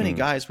 So many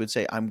guys would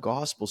say, "I'm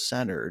gospel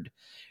centered,"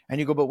 and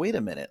you go, "But wait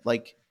a minute,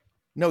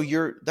 no,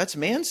 that's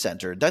man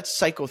centered, that's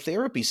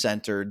psychotherapy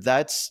centered,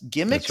 that's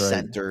gimmick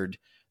centered.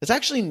 That's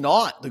actually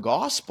not the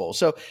gospel."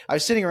 So I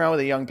was sitting around with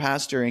a young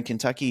pastor in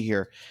Kentucky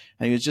here,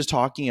 and he was just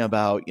talking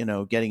about,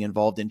 getting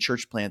involved in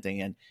church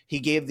planting, and he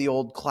gave the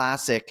old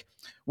classic,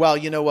 "Well,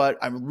 you know what?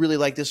 I really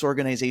like this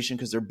organization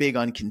because they're big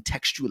on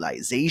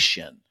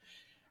contextualization."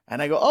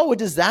 And I go, "Oh, what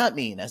does that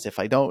mean?" As if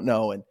I don't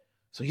know. And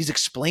so he's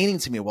explaining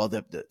to me, well,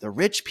 the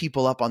rich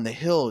people up on the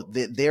hill,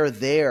 they're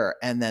there.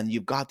 And then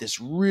you've got this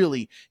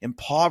really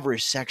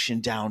impoverished section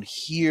down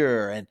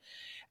here.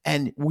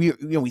 And we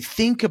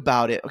think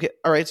about it. Okay.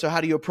 All right. So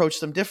how do you approach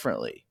them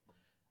differently?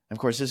 And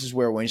of course, this is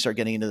where when you start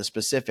getting into the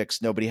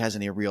specifics, nobody has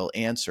any real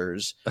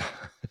answers.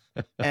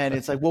 And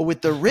it's like, well,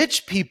 with the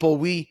rich people,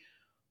 we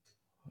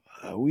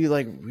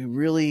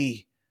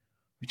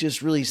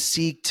just really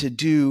seek to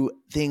do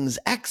things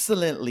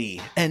excellently.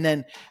 And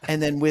then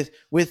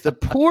with the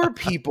poor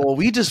people,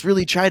 we just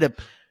really try to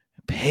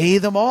pay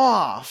them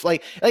off.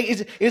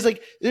 It's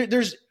like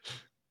there's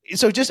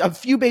so just a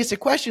few basic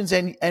questions,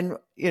 and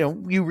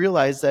you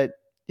realize that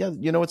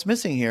yeah, what's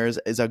missing here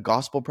is a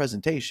gospel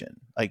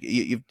presentation. Like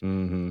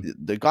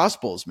the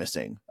gospel is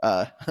missing.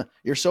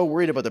 You're so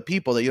worried about the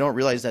people that you don't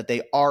realize that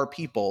they are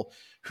people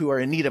who are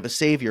in need of a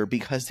savior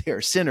because they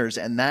are sinners,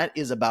 and that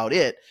is about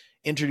it.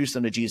 Introduce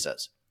them to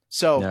Jesus.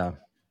 So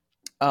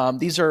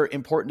these are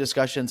important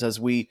discussions as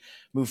we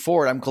move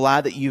forward. I'm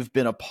glad that you've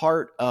been a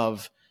part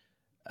of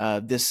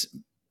this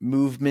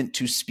movement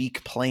to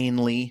speak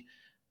plainly,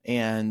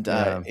 and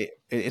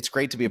it's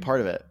great to be a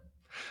part of it.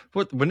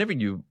 Whenever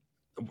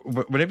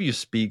you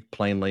speak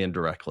plainly and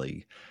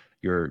directly,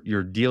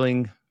 you're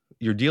dealing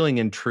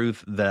in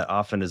truth that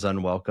often is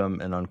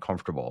unwelcome and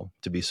uncomfortable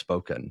to be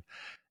spoken,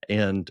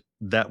 and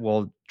that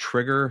will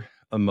trigger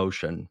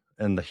emotion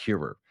in the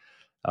hearer.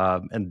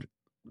 And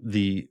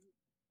the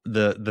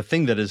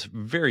thing that is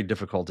very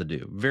difficult to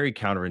do, very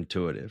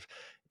counterintuitive,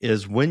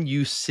 is when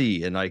you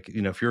see, and like,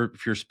 if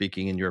you're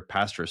speaking and you're a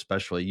pastor,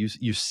 especially,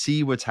 you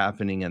see what's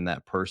happening in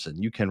that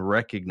person. You can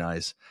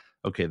recognize,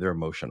 okay, they're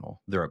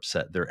emotional, they're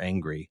upset, they're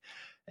angry.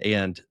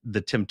 And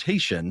the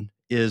temptation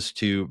is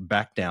to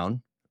back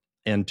down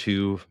and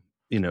to,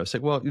 say,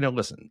 well,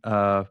 listen,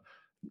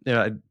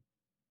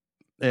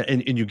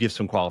 and you give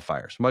some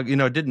qualifiers. Well,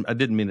 I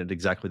didn't mean it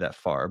exactly that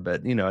far,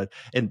 but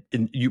and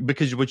you,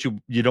 because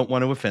you don't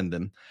want to offend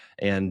them,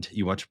 and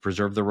you want to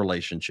preserve the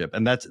relationship,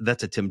 and that's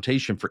a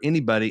temptation for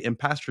anybody. And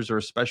pastors are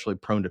especially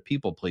prone to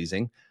people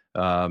pleasing.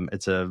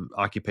 It's a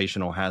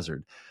occupational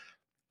hazard.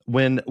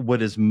 When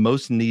what is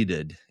most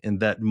needed in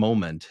that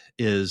moment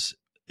is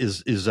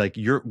like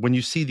when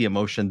you see the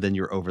emotion, then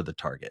you're over the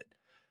target.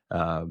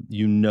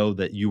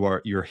 That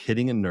you're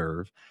hitting a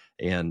nerve.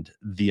 And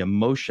the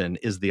emotion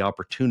is the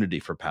opportunity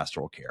for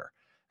pastoral care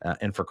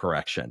and for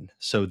correction.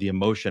 So the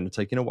emotion, it's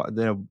like,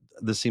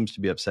 this seems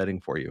to be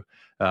upsetting for you.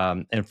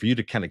 And for you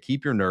to kind of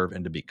keep your nerve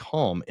and to be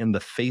calm in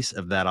the face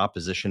of that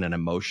opposition and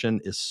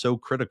emotion is so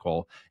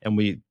critical.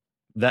 And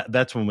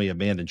that's when we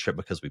abandon ship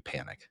because we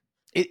panic.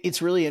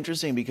 It's really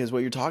interesting because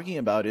what you're talking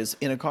about is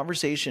in a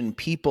conversation,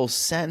 people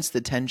sense the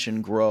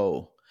tension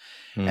grow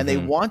and they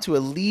want to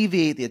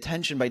alleviate the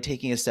tension by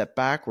taking a step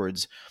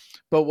backwards.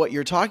 But what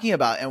you're talking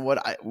about, and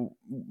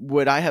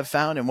what I have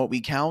found, and what we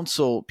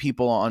counsel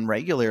people on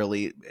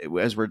regularly,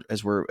 as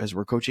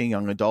we're coaching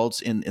young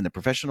adults in the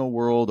professional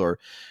world or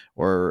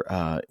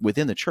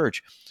within the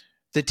church,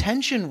 the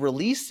tension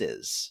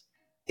releases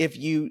if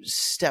you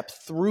step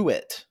through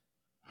it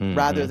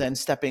rather than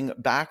stepping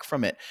back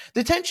from it.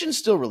 The tension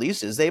still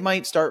releases. They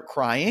might start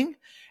crying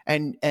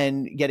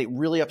and get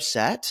really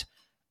upset.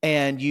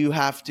 And you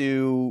have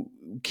to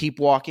keep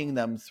walking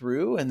them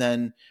through, and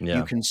then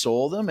you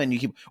console them,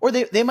 and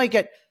they might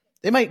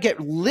get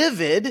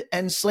livid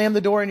and slam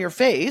the door in your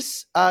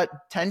face.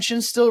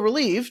 Tension still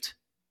relieved.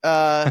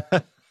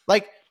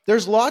 Like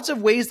there's lots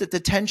of ways that the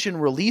tension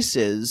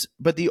releases,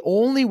 but the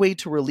only way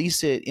to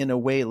release it in a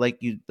way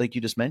like you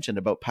just mentioned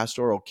about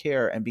pastoral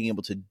care and being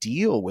able to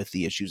deal with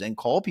the issues and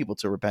call people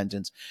to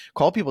repentance,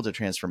 call people to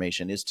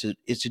transformation is to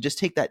just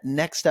take that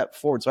next step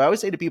forward. So I always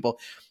say to people,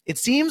 it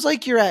seems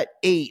like you're at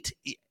 8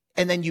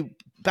 and then you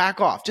back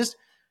off. Just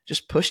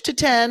push to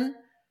 10.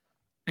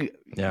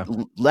 Yeah.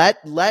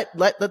 Let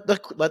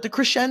the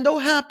crescendo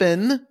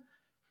happen.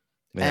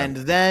 Yeah. And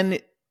then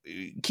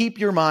keep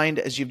your mind,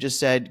 as you've just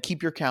said,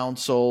 keep your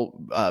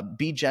counsel,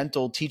 be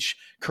gentle, teach,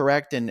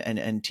 correct,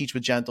 and teach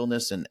with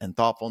gentleness and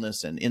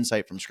thoughtfulness and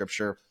insight from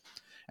Scripture.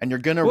 And you're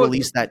going to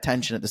release that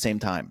tension at the same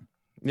time.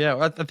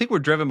 Yeah, I think we're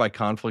driven by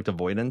conflict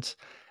avoidance.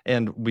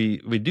 And we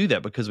do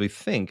that because we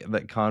think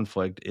that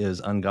conflict is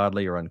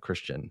ungodly or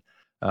unchristian.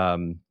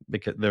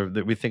 Because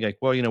we think like,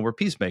 well, we're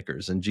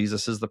peacemakers and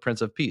Jesus is the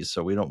Prince of Peace.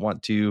 So we don't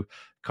want to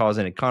cause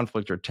any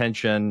conflict or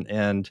tension.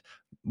 And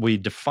we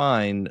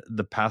define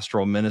the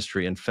pastoral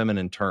ministry in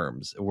feminine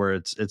terms, where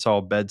it's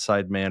all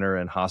bedside manner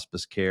and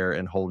hospice care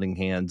and holding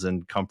hands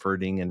and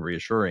comforting and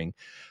reassuring.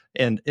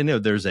 And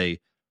there's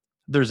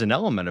an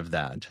element of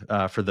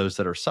that for those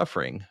that are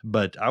suffering.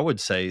 But I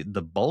would say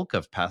the bulk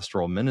of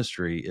pastoral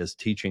ministry is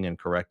teaching and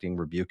correcting,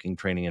 rebuking,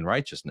 training in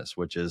righteousness,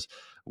 which is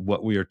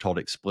what we are told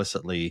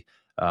explicitly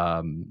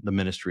the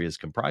ministry is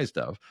comprised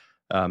of.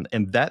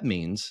 And that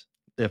means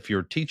if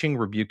you're teaching,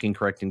 rebuking,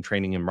 correcting,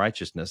 training in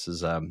righteousness, as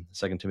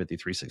 2 Timothy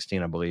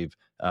 3:16, I believe,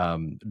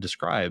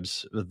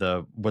 describes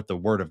what the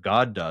Word of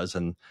God does.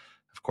 And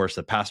of course,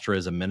 the pastor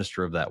is a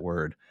minister of that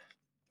word.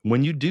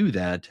 When you do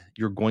that,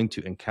 you're going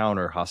to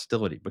encounter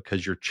hostility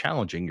because you're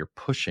challenging, you're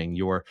pushing,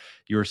 you're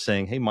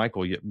saying, hey,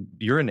 Michael,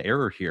 you're in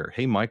error here.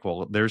 Hey,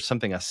 Michael, there's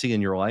something I see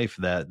in your life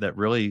that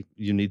really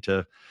you need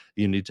to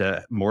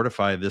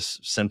mortify this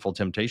sinful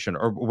temptation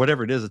or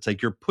whatever it is. It's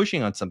like you're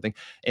pushing on something.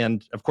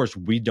 And of course,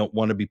 we don't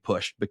want to be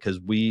pushed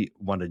because we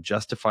want to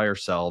justify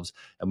ourselves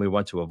and we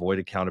want to avoid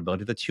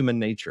accountability. That's human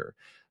nature.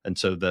 And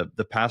so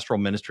the pastoral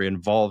ministry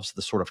involves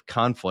the sort of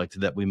conflict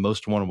that we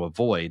most want to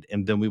avoid.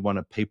 And then we want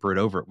to paper it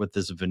over with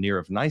this veneer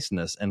of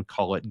niceness and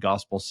call it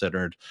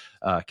gospel-centered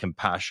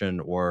compassion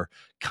or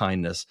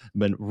kindness.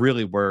 But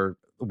really we're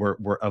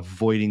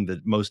avoiding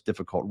the most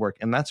difficult work.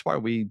 And that's why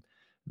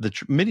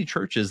many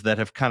churches that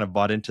have kind of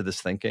bought into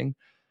this thinking,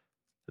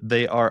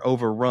 they are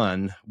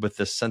overrun with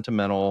this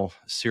sentimental,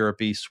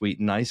 syrupy, sweet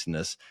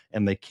niceness,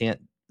 and they can't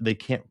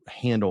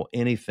handle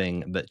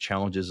anything that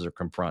challenges or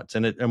confronts,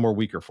 and we're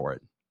weaker for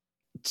it.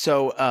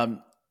 So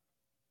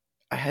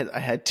I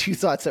had two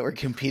thoughts that were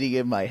competing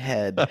in my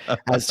head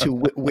as to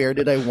where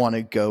did I want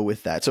to go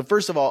with that. So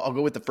first of all, I'll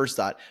go with the first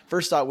thought.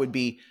 First thought would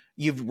be,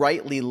 you've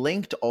rightly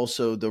linked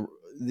also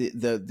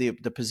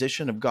the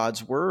position of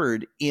God's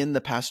word in the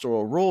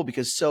pastoral role,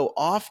 because so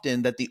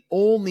often that the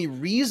only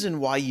reason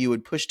why you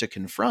would push to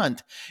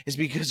confront is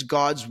because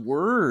God's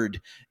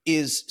word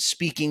is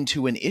speaking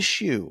to an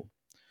issue.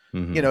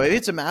 Mm-hmm. You know, if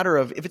it's a matter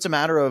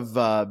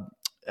of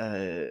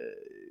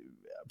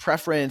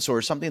preference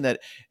or something that,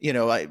 you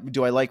know,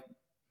 do I like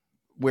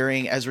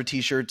wearing Ezra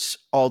t-shirts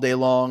all day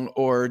long,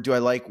 or do I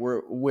like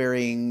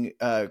wearing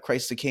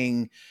Christ the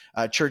King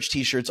church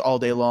t-shirts all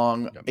day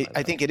long?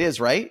 I think it is,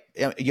 right?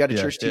 You got a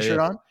church t-shirt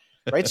on,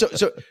 right?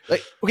 So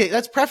like, okay,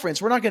 that's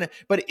preference. We're not going to,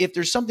 but if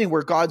there's something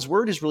where God's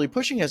word is really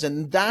pushing us,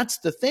 and that's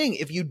the thing,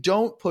 if you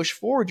don't push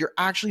forward, you're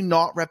actually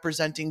not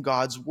representing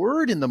God's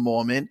word in the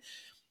moment,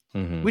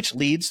 mm-hmm. which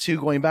leads to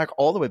going back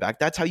all the way back.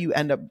 That's how you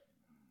end up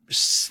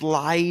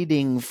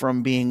sliding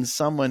from being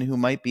someone who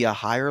might be a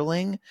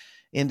hireling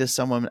into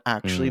someone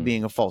actually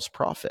being a false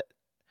prophet.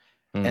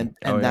 And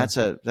that's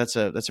a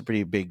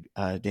pretty big,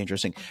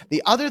 dangerous thing.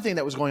 The other thing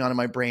that was going on in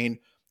my brain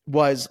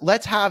was,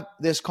 let's have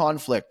this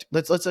conflict.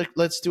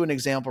 Let's do an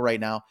example right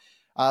now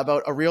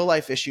about a real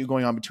life issue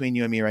going on between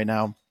you and me right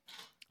now.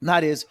 And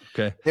that is,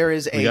 there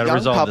is a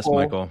young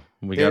couple.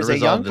 We got to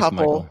resolve this,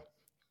 Michael.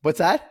 What's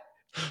that?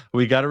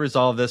 We got to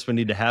resolve this. We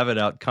need to have it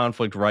out.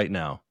 Conflict right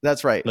now.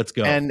 That's right. Let's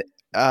go. And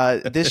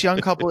this young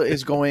couple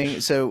is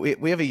going, so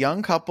we have a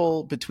young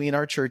couple between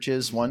our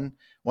churches. One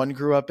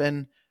grew up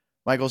in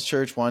Michael's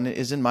church, one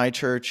is in my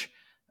church,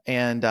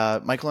 and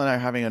Michael and I are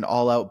having an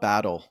all-out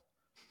battle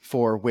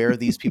for where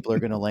these people are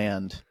going to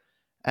land.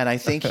 And I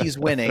think he's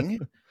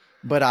winning,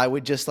 but I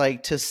would just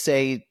like to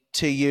say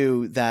to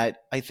you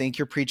that I think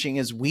your preaching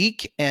is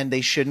weak and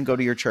they shouldn't go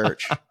to your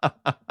church.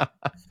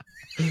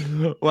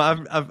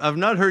 Well, I've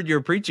not heard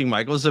your preaching,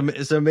 Michael. So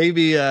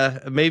maybe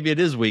it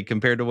is weak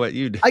compared to what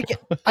you do.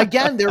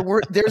 Again,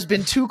 there's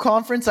been 2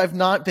 conferences I've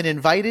not been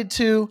invited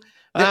to.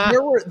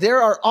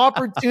 There are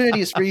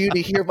opportunities for you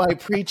to hear my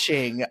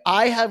preaching.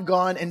 I have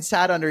gone and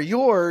sat under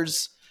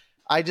yours.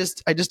 I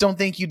just don't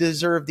think you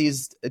deserve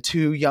these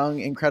 2 young,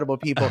 incredible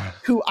people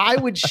who I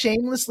would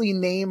shamelessly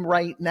name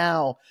right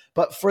now,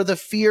 but for the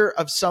fear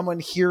of someone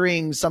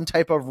hearing some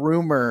type of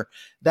rumor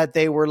that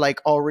they were like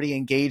already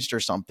engaged or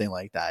something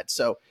like that.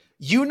 So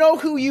you know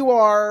who you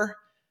are.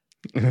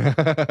 Don't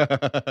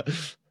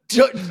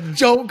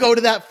go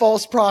to that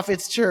false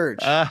prophet's church.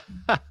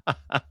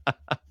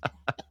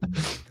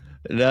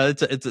 No,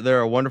 they're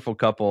a wonderful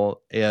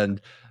couple,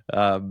 and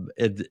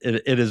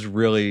it is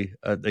really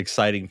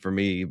exciting for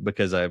me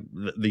because the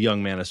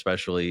young man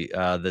especially,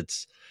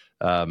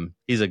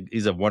 he's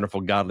a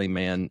wonderful godly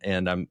man,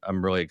 and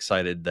I'm really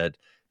excited that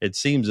it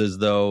seems as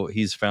though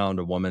he's found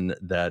a woman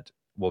that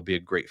will be a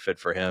great fit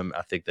for him.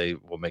 I think they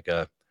will make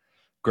a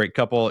great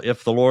couple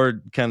if the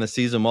Lord kind of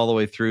sees them all the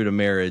way through to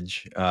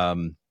marriage.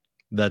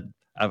 That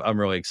I'm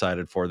really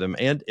excited for them,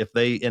 and if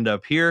they end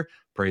up here,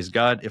 praise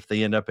God. If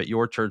they end up at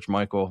your church,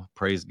 Michael,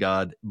 praise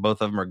God.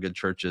 Both of them are good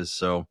churches,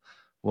 so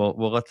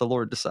we'll let the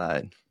Lord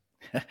decide.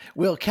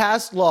 We'll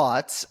cast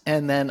lots,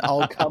 and then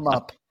I'll come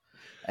up.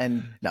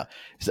 And no,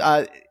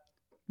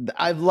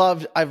 I've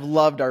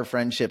loved our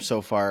friendship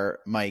so far,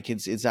 Mike.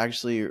 It's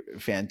actually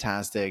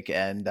fantastic,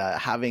 and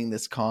having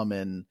this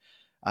common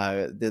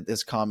kind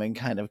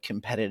of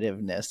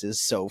competitiveness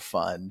is so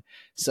fun.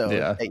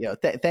 So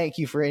thank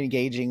you for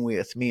engaging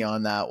with me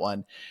on that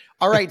one.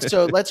 All right,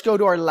 so let's go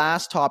to our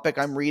last topic.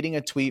 I'm reading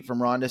a tweet from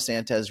Ron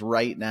DeSantis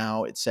right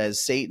now. It says,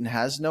 Satan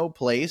has no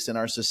place in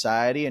our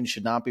society and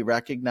should not be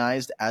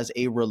recognized as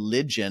a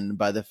religion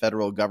by the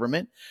federal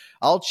government.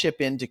 I'll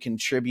chip in to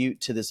contribute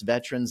to this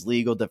Veterans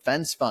Legal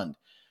Defense Fund.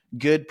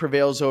 Good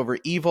prevails over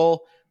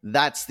evil.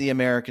 That's the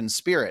American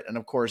spirit. And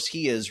of course,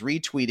 he is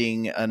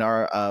retweeting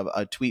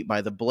a tweet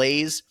by The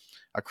Blaze.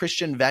 A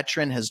Christian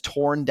veteran has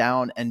torn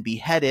down and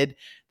beheaded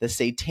the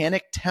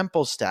Satanic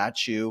Temple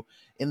statue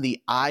in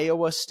the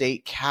Iowa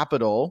State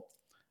Capitol.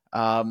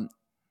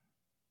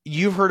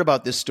 You've heard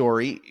about this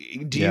story.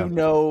 Do you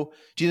know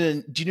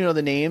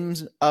the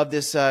names of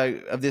this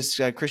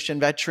Christian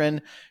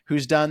veteran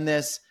who's done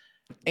this?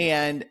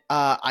 And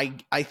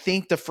I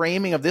think the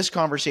framing of this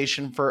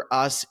conversation for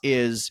us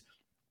is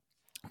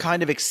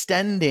kind of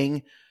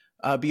extending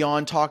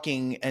beyond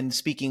talking and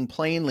speaking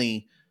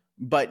plainly,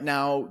 but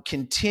now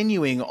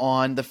continuing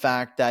on the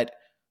fact that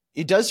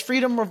does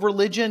freedom of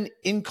religion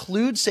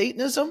include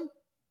Satanism?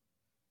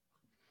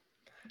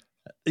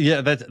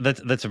 Yeah,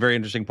 that's a very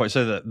interesting point.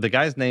 So the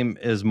guy's name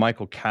is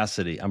Michael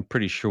Cassidy, I'm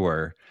pretty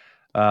sure.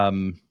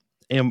 And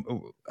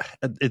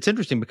it's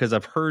interesting because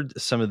I've heard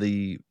some of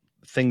the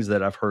things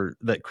that I've heard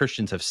that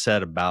Christians have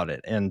said about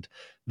it, and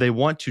they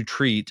want to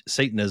treat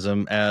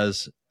Satanism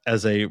as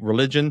a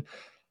religion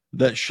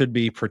that should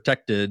be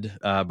protected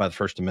by the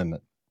First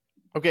Amendment.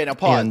 Okay, now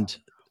pause. And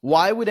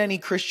Why would any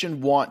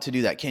Christian want to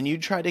do that? Can you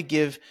try to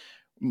give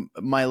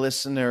my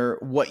listener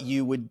what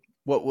you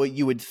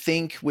would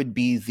think would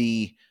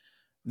be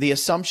the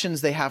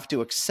assumptions they have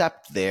to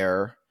accept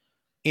there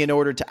in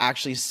order to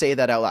actually say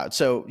that out loud?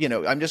 So,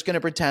 I'm just going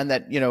to pretend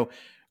that,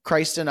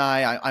 Christ and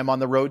I'm on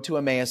the road to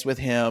Emmaus with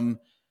him,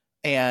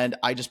 and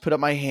I just put up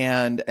my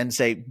hand and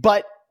say,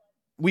 but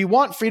we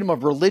want freedom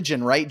of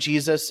religion, right,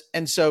 Jesus?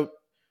 And so,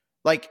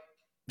 like,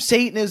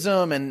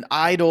 Satanism and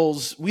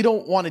idols, we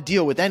don't want to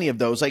deal with any of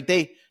those. Like,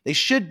 they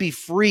should be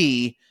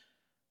free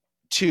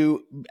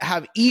to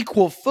have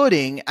equal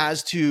footing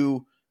as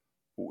to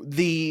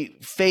the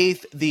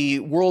faith,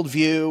 the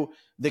worldview,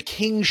 the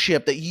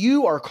kingship that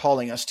you are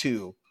calling us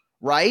to,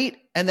 right?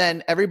 And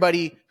then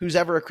everybody who's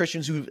ever a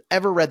Christian, who's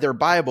ever read their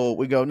Bible,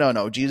 would go,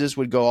 no, Jesus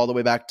would go all the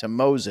way back to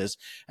Moses,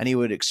 and he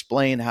would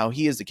explain how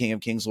he is the King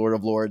of Kings, Lord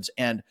of Lords,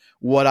 and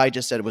what I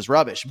just said was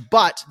rubbish.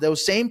 But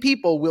those same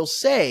people will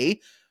say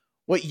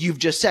what you've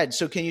just said.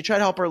 So can you try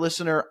to help our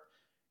listener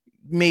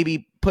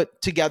maybe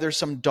put together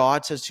some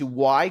dots as to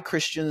why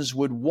Christians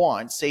would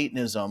want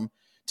Satanism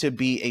to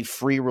be a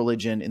free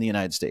religion in the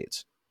United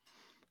States?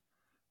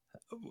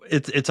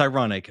 It's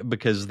ironic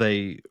because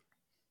the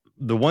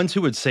ones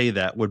who would say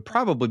that would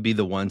probably be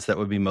the ones that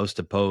would be most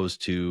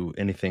opposed to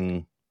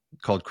anything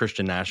called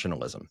Christian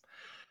nationalism,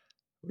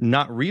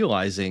 not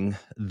realizing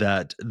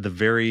that the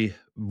very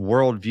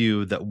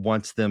worldview that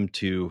wants them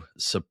to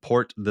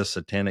support the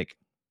satanic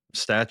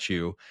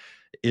statue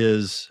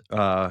is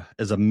a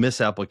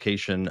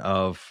misapplication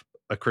of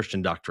a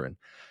Christian doctrine.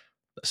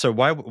 So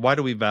why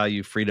do we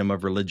value freedom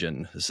of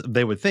religion?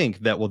 They would think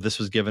that, well, this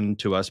was given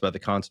to us by the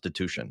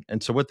Constitution.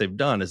 And so what they've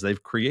done is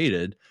they've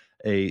created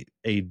a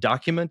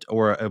document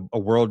or a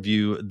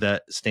worldview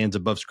that stands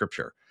above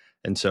Scripture.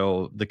 And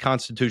so the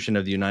Constitution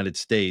of the United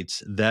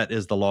States, that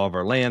is the law of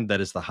our land,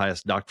 that is the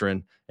highest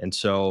doctrine. And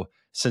so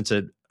since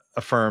it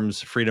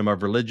affirms freedom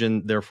of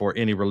religion, therefore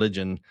any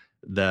religion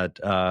that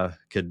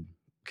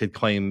could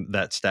claim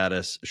that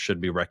status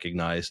should be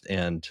recognized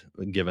and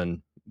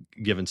given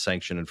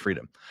sanction and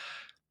freedom.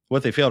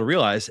 What they fail to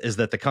realize is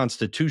that the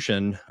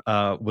Constitution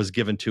was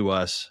given to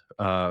us,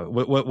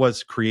 what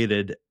was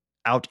created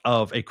out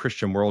of a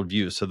Christian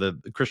worldview. So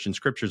the Christian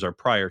scriptures are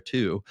prior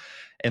to,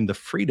 and the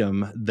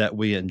freedom that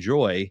we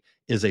enjoy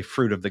is a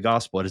fruit of the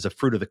gospel. It is a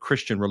fruit of the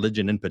Christian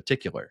religion in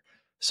particular.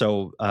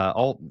 So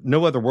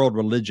no other world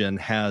religion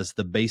has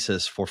the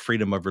basis for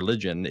freedom of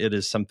religion. It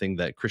is something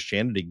that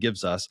Christianity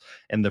gives us,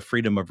 and the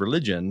freedom of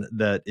religion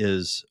that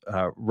is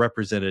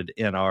represented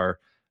in our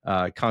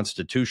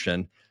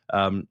Constitution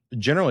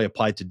generally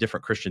applied to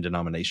different Christian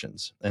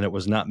denominations, and it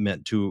was not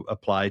meant to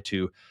apply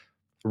to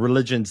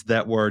religions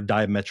that were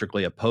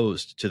diametrically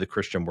opposed to the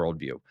Christian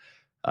worldview.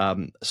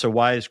 So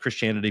why does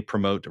Christianity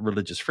promote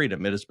religious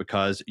freedom? It is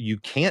because you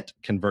can't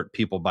convert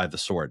people by the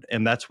sword,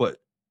 and that's what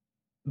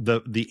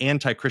the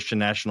anti-Christian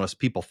nationalist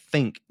people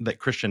think that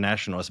Christian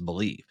nationalists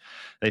believe.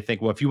 They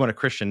think, well, if you want a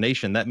Christian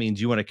nation, that means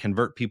you want to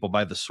convert people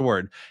by the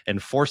sword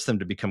and force them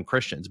to become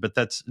Christians. But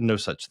that's no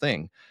such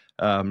thing.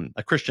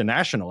 A Christian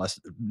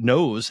nationalist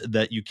knows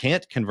that you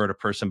can't convert a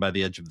person by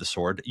the edge of the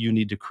sword. You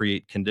need to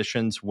create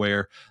conditions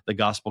where the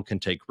gospel can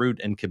take root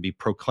and can be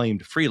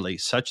proclaimed freely,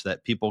 such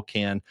that people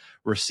can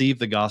receive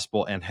the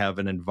gospel and have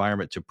an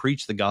environment to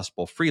preach the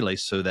gospel freely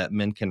so that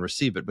men can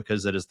receive it,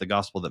 because it is the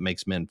gospel that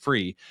makes men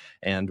free.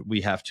 And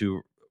we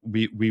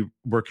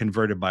were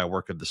converted by a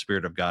work of the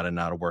Spirit of God and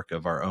not a work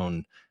of our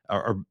own,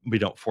 or we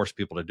don't force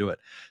people to do it.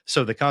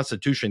 So the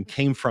Constitution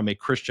came from a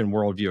Christian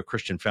worldview, a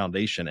Christian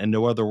foundation, and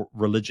no other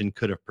religion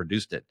could have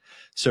produced it.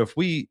 So if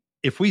we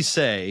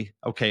say,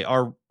 okay,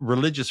 our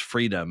religious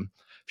freedom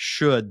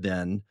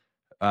should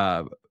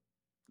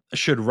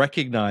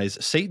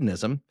recognize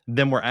Satanism,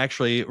 then we're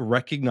actually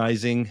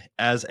recognizing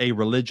as a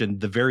religion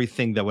the very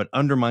thing that would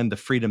undermine the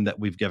freedom that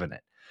we've given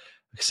it.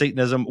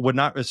 Satanism would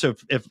not. So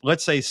if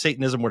let's say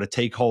Satanism were to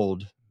take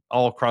hold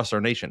all across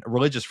our nation,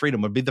 religious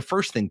freedom would be the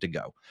first thing to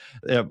go.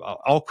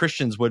 All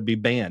Christians would be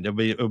banned.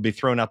 It would be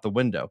thrown out the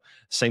window.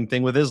 Same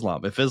thing with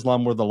Islam. If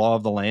Islam were the law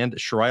of the land,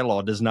 Sharia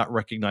law does not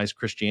recognize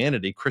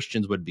Christianity,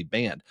 Christians would be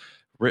banned.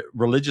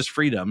 Religious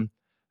freedom.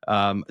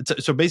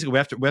 So basically,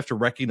 we have to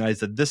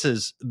recognize that this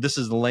is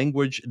the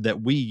language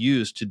that we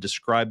use to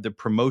describe the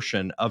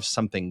promotion of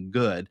something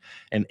good,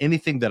 and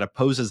anything that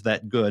opposes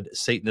that good,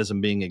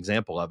 Satanism being an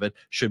example of it,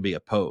 should be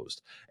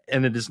opposed.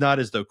 And it is not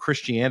as though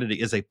Christianity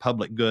is a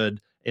public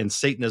good and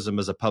Satanism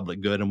is a public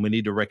good, and we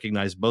need to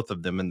recognize both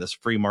of them in this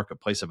free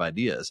marketplace of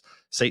ideas.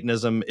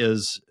 Satanism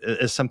is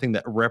something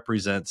that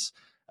represents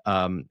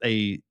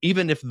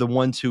even if the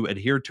ones who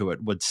adhere to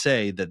it would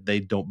say that they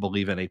don't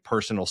believe in a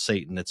personal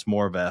Satan, it's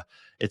more of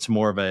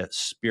a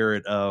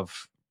spirit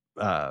of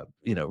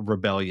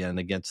rebellion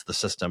against the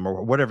system,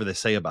 or whatever they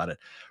say about it.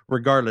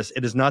 Regardless,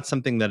 it is not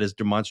something that is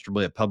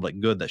demonstrably a public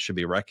good that should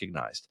be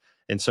recognized.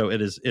 And so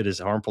it is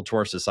harmful to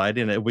our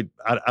society, and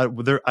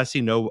I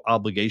see no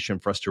obligation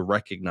for us to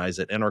recognize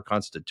it in our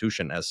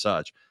Constitution as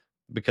such,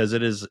 because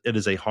it is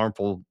a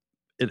harmful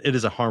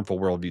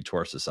worldview to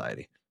our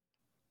society.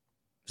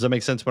 Does that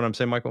make sense what I'm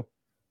saying, Michael?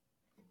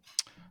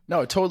 No,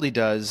 it totally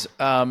does.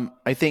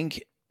 I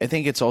think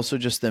it's also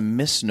just a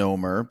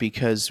misnomer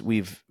because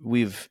we've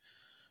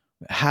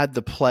had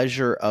the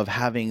pleasure of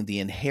having the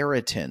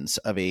inheritance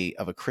of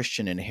a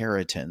Christian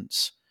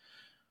inheritance.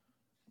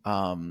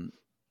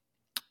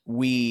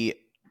 We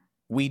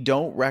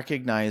don't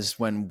recognize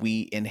when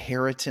we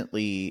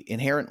inherently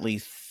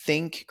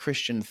think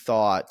Christian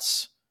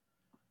thoughts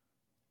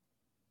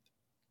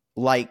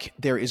like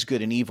there is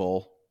good and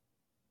evil,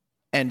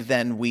 and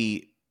then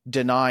we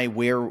deny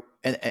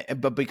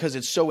but because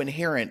it's so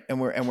inherent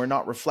and we're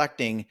not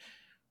reflecting,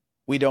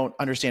 we don't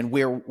understand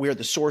where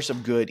the source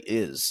of good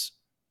is.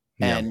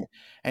 Yeah.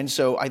 And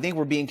so I think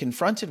we're being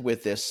confronted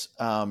with this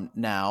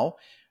now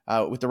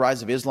with the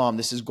rise of Islam.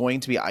 This is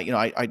going to be,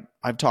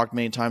 I've talked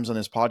many times on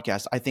this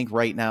podcast. I think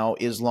right now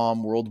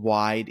Islam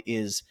worldwide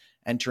is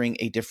entering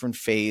a different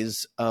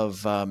phase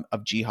of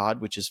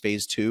jihad, which is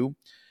phase 2.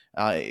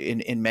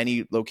 In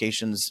many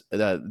locations,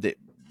 the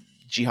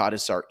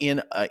jihadists are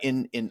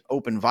in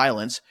open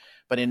violence,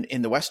 but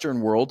in the Western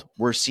world,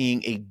 we're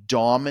seeing a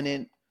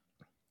dominant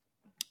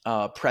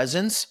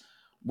presence,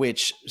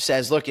 which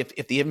says, look,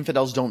 if the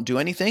infidels don't do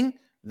anything,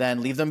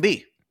 then leave them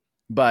be,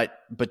 but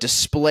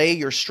display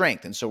your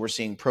strength. And so we're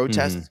seeing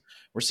protests,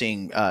 we're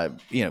seeing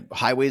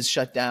highways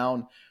shut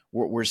down.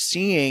 We're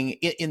seeing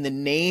in the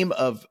name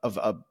of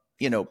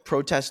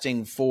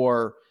protesting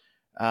for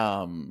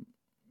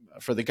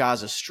the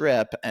Gaza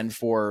Strip and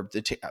for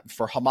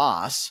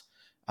Hamas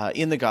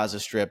in the Gaza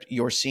Strip,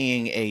 you're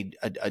seeing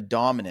a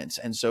dominance.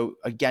 And so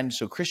again,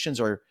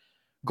 Christians are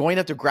going to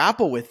have to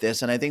grapple with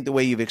this. And I think the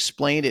way you've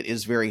explained it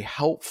is very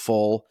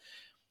helpful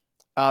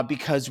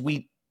because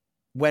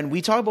when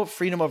we talk about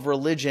freedom of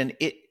religion,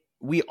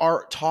 we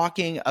are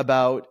talking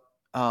about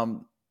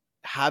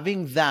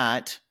having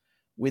that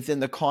within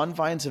the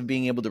confines of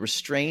being able to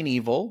restrain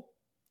evil.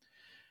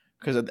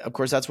 Because, of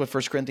course, that's what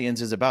 1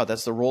 Corinthians is about.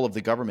 That's the role of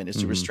the government, is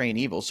to restrain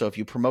evil. So if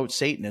you promote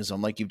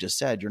Satanism, like you've just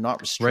said, you're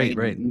not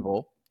restraining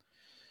evil.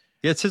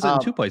 Yeah, it says it in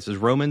 2 places,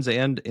 Romans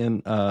and in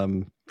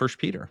 1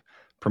 Peter.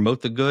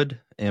 Promote the good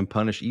and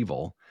punish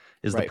evil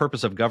is the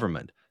purpose of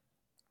government.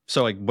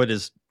 So, like, what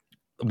is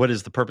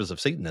the purpose of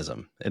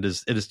Satanism? It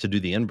is to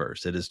do the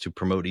inverse. It is to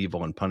promote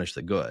evil and punish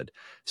the good.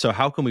 So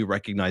how can we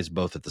recognize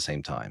both at the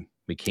same time?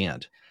 We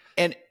can't.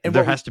 And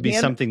there has to be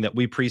something that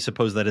we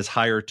presuppose that is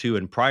higher to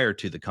and prior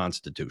to the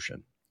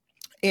Constitution.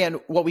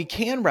 And what we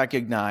can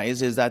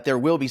recognize is that there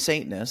will be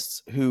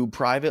Satanists who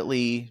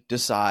privately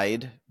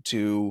decide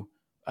to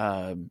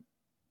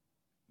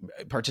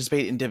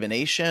participate in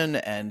divination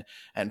and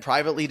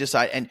privately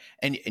decide,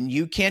 and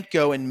you can't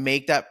go and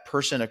make that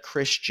person a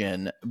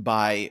Christian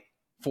by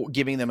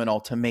giving them an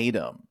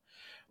ultimatum.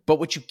 But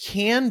what you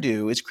can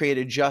do is create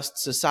a just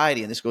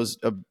society. And this goes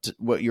to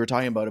what you were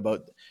talking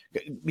about,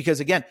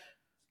 because again,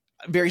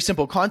 very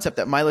simple concept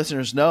that my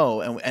listeners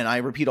know, and I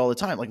repeat all the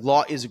time, like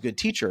law is a good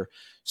teacher.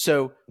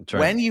 So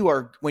when you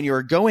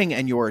are going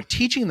and you are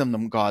teaching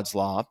them God's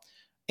law,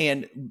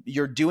 and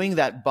you're doing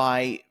that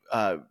by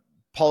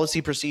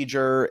policy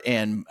procedure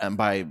and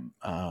by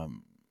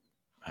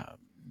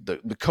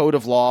the code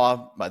of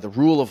law, by the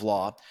rule of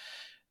law,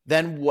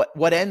 then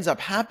what ends up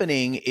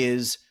happening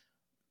is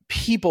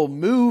people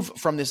move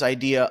from this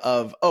idea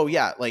of, oh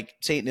yeah, like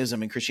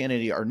Satanism and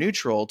Christianity are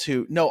neutral,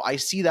 to, no, I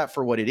see that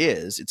for what it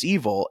is. It's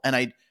evil, and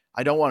I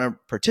don't want to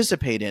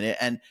participate in it,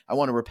 and I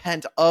want to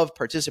repent of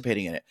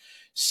participating in it.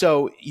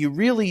 So you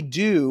really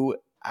do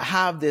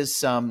have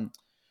this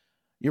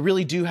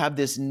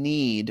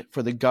need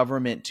for the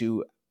government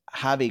to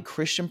have a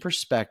Christian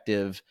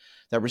perspective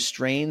that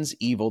restrains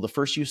evil, the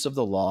first use of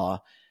the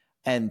law,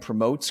 and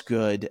promotes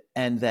good,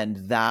 and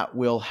then that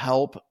will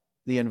help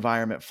the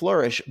environment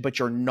flourish. But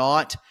you're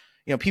not,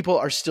 people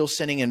are still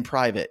sinning in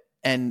private,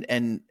 and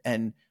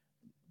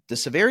the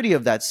severity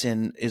of that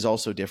sin is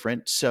also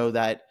different, so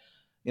that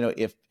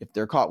if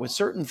they're caught with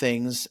certain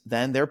things,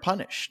 then they're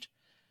punished.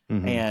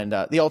 And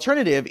the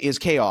alternative is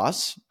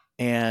chaos,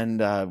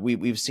 and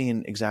we've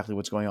seen exactly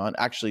what's going on.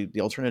 Actually,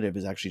 the alternative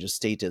is actually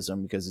just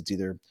statism, because it's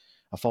either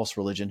a false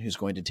religion who's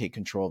going to take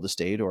control of the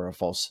state, or a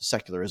false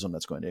secularism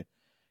that's going to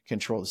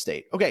control the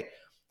state. Okay.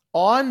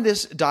 On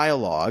this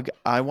dialogue,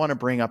 I want to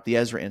bring up the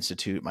Ezra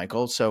Institute,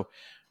 Michael. So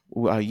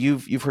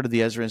you've heard of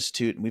the Ezra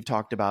Institute, and we've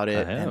talked about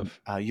it. I have.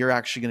 And you're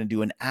actually going to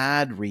do an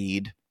ad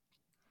read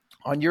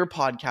on your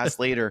podcast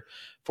later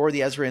for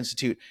the Ezra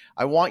Institute.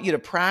 I want you to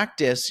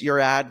practice your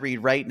ad read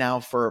right now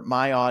for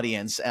my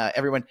audience.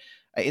 Everyone,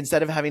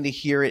 instead of having to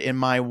hear it in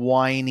my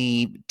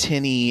whiny,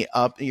 tinny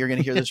up, you're going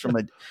to hear this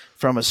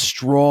from a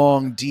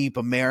strong, deep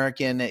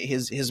American.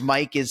 His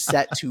mic is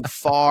set to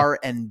far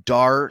and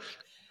dark.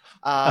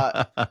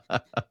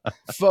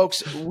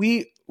 Folks,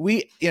 we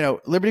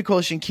Liberty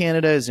Coalition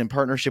Canada is in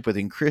partnership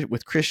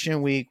with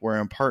Christian Week. We're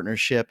in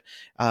partnership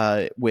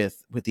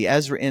with the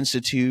Ezra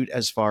Institute,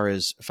 as far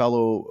as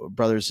fellow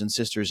brothers and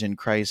sisters in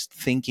Christ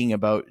thinking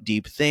about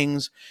deep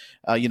things.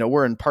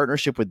 We're in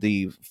partnership with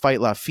the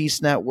Fight Laugh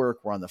Feast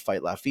Network. We're on the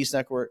Fight Laugh Feast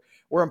Network.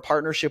 We're in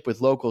partnership with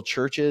local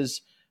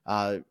churches,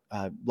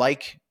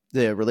 like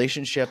the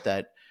relationship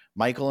that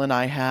Michael and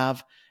I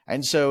have.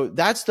 And so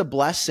that's the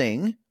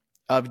blessing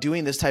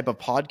doing this type of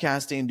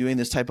podcasting, doing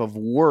this type of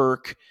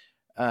work,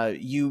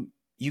 you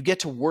get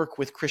to work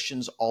with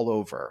Christians all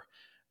over.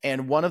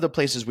 And one of the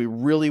places we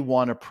really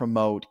want to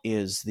promote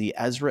is the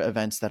Ezra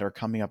events that are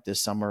coming up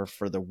this summer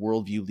for the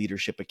Worldview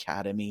Leadership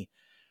Academy.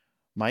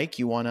 Mike,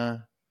 you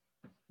wanna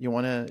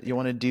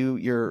do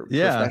your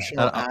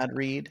professional ad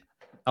read?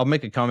 I'll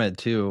make a comment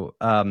too.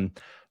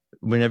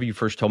 Whenever you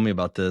first told me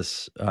about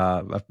this,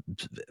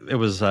 it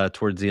was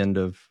towards the end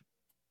of,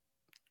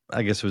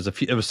 I guess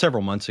it was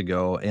several months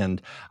ago,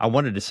 and I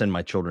wanted to send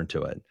my children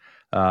to it.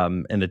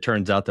 And it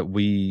turns out that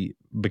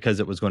because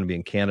it was going to be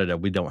in Canada,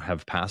 we don't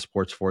have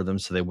passports for them,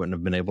 so they wouldn't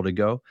have been able to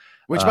go.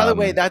 Which, by the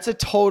way, that's a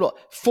total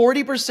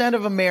 40%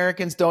 of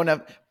Americans don't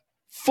have.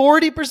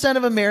 40%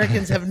 of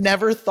Americans have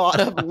never thought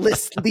of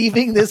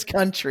leaving this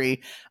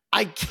country.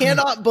 I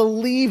cannot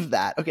believe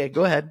that. Okay,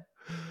 go ahead.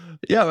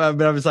 Yeah,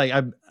 but I was like,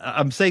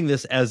 I'm saying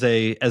this as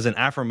an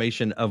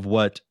affirmation of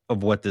what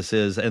this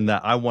is, and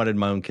that I wanted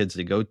my own kids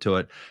to go to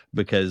it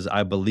because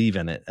I believe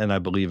in it, and I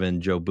believe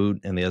in Joe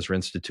Boot and the Ezra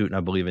Institute, and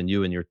I believe in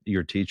you and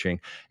your teaching.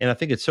 And I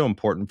think it's so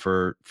important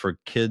for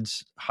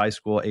kids, high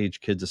school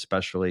age kids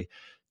especially,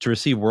 to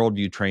receive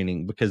worldview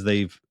training, because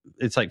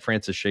it's like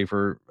Francis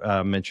Schaeffer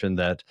mentioned,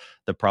 that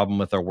the problem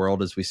with our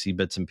world is we see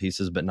bits and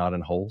pieces, but not in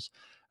wholes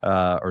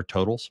or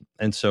totals.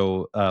 And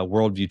so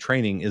worldview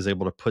training is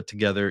able to put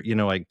together,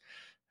 like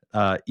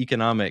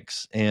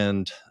economics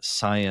and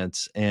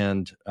science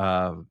and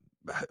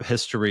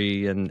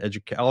history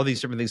and all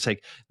these different things.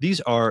 Like these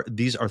are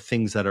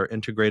things that are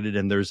integrated,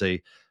 and there is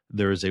a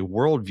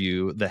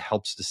worldview that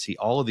helps to see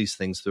all of these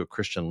things through a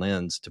Christian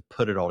lens to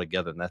put it all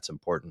together, and that's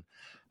important.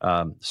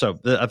 So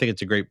I think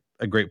it's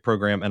a great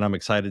program, and I'm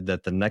excited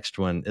that the next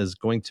one is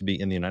going to be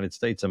in the United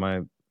States. Am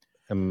I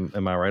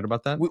right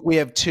about that? We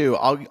have two.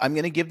 I'm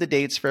going to give the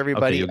dates for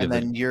everybody, and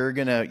then you're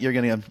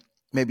gonna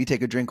maybe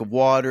take a drink of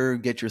water,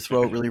 get your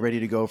throat really ready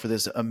to go for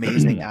this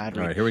amazing ad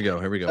read. All right, here we go.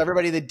 So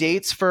everybody, the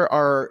dates for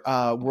our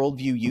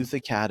Worldview Youth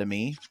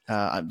Academy,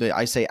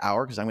 I say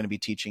our because I'm going to be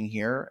teaching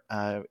here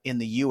in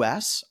the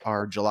U.S.,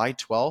 are July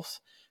 12th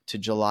to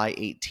July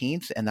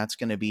 18th, and that's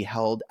going to be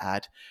held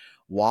at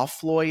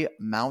Wafloy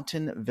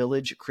Mountain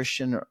Village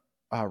Christian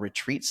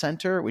Retreat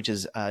Center, which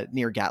is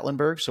near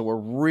Gatlinburg. So we're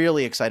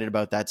really excited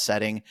about that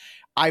setting.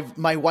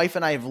 My wife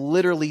and I have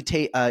literally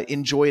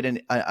enjoyed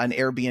an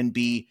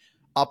Airbnb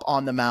up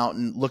on the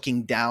mountain,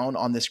 looking down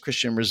on this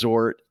Christian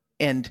resort,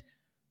 and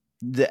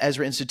the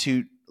Ezra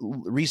Institute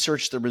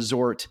researched the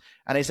resort.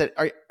 And I said,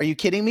 are you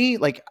kidding me?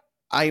 Like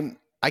I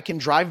can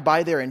drive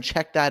by there and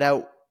check that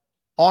out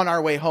on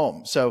our way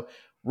home. So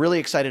really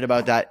excited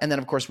about that. And then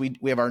of course we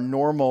have our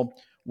normal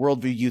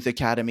Worldview Youth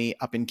Academy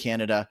up in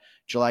Canada,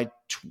 July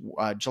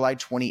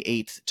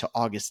 28th to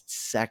August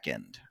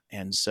 2nd.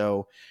 And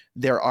so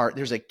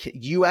there's a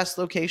U.S.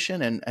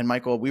 location, and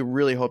Michael, we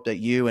really hope that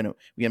you, and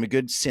we have a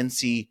good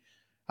Cincy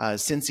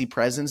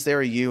presence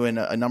there, you and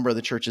a number of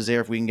the churches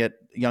there. If we can get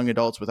young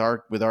adults with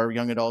our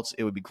young adults,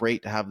 it would be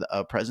great to have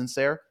a presence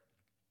there.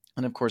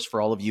 And of course, for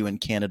all of you in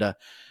Canada,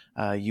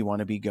 you want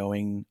to be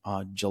going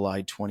on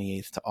July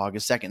 28th to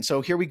August 2nd.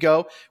 So here we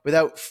go.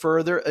 Without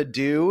further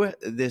ado,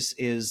 this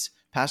is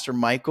Pastor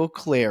Michael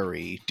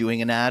Clary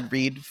doing an ad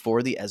read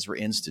for the Ezra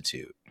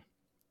Institute.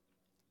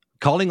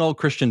 Calling all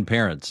Christian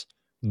parents,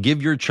 give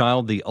your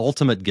child the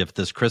ultimate gift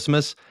this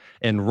Christmas.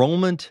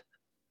 Enrollment.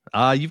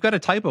 You've got a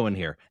typo in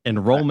here.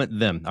 Enrollment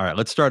them. All right,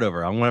 let's start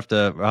over. I'm going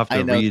to have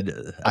to read.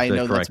 I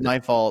know that's my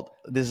fault.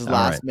 This is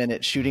last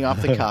minute shooting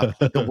off the cuff.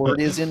 The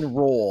word is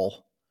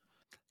enroll.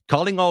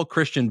 Calling all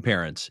Christian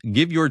parents,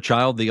 give your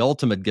child the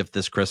ultimate gift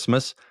this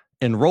Christmas.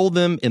 Enroll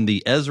them in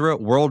the Ezra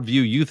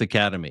Worldview Youth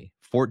Academy,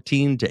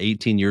 14 to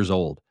 18 years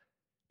old.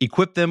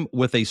 Equip them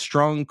with a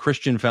strong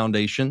Christian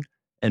foundation.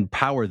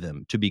 Empower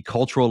them to be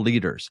cultural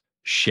leaders.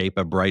 Shape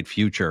a bright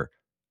future.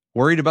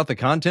 Worried about the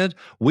content?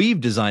 We've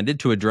designed it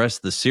to address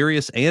the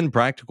serious and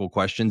practical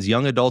questions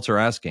young adults are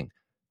asking.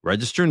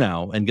 Register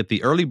now and get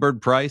the early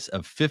bird price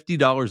of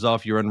 $50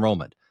 off your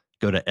enrollment.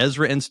 Go to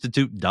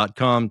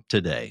EzraInstitute.com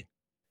today.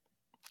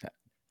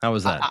 How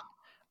was that?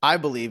 I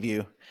believe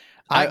you.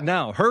 Act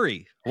now,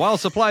 hurry, while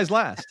supplies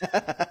last.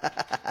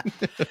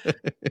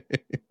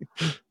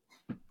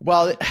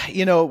 Well,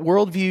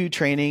 worldview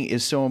training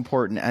is so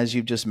important, as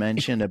you've just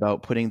mentioned,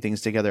 about putting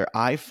things together.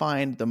 I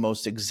find the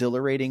most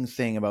exhilarating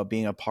thing about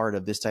being a part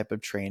of this type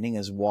of training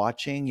is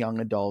watching young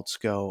adults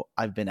go,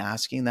 I've been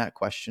asking that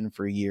question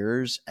for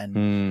years,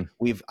 and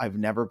I've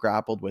never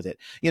grappled with it.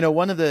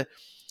 One of the,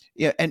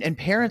 and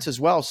parents as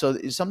well. So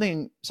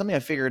something I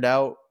figured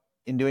out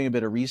in doing a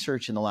bit of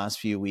research in the last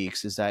few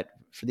weeks is that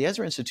for the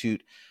Ezra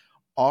Institute,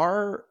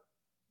 our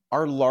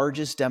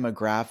largest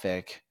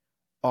demographic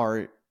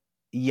are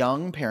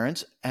young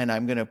parents, and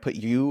I'm going to put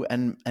you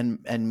and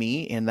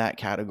me in that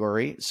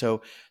category.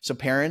 So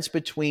parents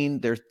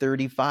between they're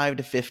 35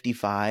 to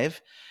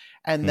 55,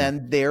 and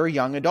then they're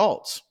young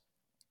adults.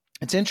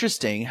 It's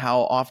interesting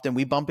how often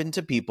we bump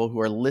into people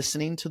who are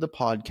listening to the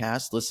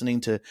podcast,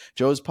 listening to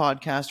Joe's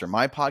podcast or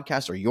my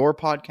podcast or your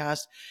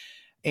podcast.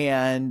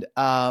 And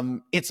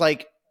it's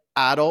like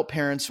adult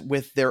parents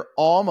with their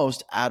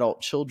almost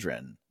adult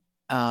children.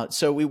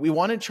 So we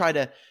want to try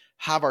to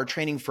have our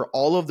training for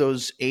all of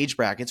those age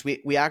brackets.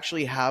 We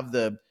actually have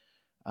the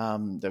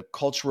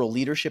Cultural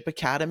Leadership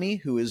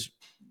Academy,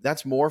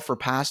 that's more for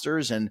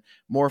pastors and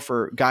more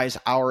for guys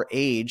our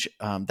age.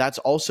 That's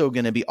also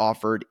going to be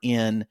offered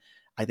in,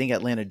 I think,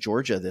 Atlanta,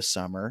 Georgia this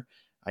summer.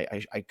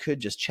 I could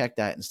just check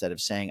that instead of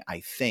saying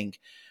I think.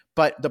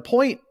 But the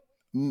point,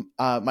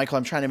 Michael,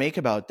 I'm trying to make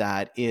about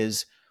that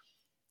is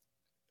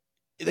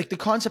like the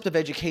concept of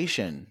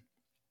education.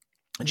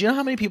 Do you know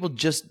how many people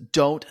just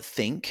don't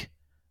think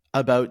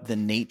about the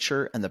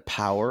nature and the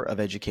power of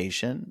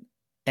education?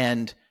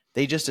 And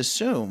they just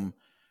assume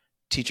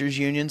teachers'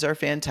 unions are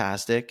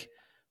fantastic,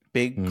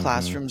 big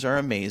classrooms are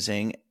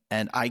amazing,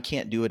 and I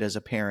can't do it as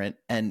a parent.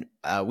 And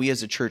we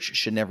as a church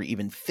should never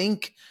even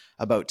think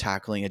about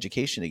tackling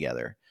education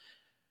together.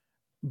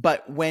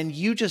 But when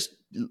you just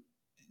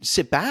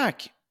sit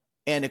back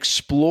and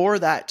explore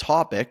that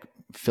topic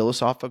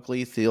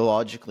philosophically,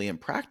 theologically,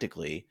 and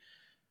practically,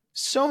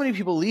 so many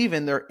people leave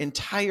and their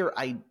entire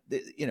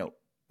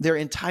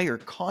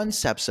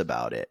concepts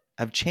about it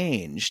have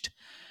changed.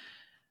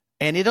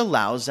 And it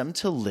allows them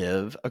to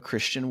live a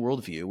Christian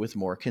worldview with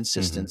more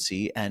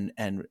consistency and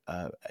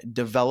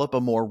develop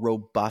a more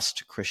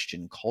robust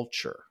Christian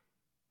culture.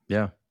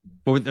 Yeah.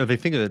 Well, they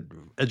think that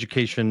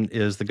education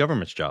is the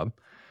government's job.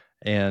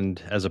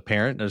 And as a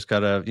parent, I just got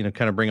to,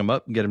 kind of bring them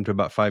up, get them to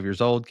about 5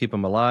 years old, keep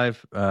them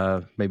alive,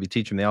 maybe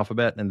teach them the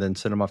alphabet, and then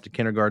send them off to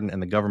kindergarten,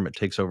 and the government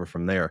takes over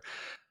from there.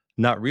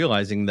 Not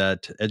realizing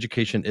that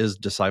education is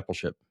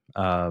discipleship.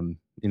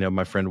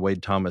 My friend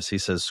Wade Thomas, he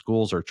says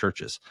schools are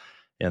churches,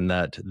 and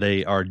that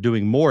they are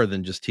doing more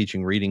than just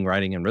teaching reading,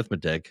 writing, and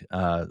arithmetic.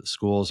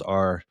 Schools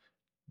are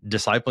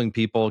discipling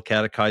people,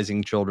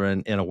 catechizing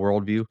children in a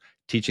worldview,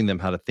 teaching them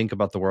how to think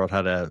about the world,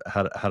 how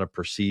to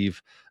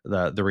perceive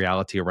the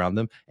reality around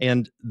them.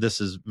 And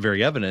this is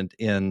very evident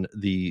in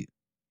the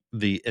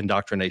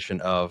indoctrination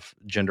of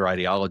gender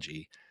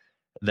ideology,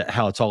 that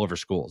how it's all over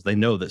schools. They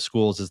know that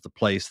schools is the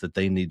place that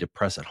they need to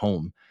press at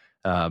home,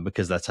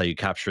 because that's how you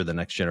capture the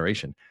next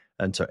generation.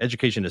 And so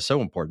education is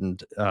so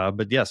important.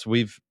 But yes,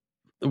 we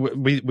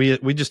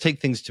just take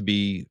things to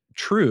be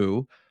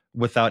true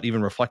without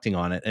even reflecting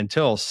on it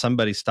until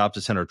somebody stops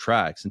us in our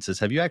tracks and says,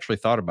 have you actually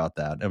thought about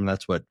that? I mean,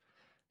 that's what,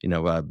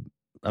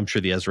 I'm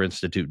sure the Ezra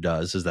Institute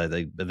does, is that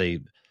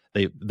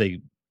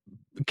they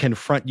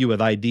confront you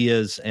with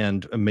ideas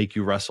and make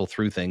you wrestle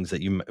through things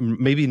that you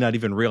maybe not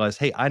even realize,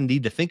 hey, I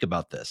need to think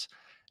about this.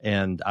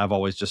 And I've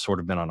always just sort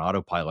of been on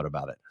autopilot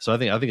about it. So I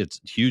think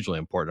it's hugely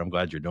important. I'm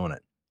glad you're doing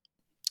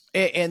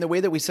it. And the way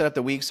that we set up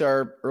the weeks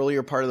are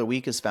earlier part of the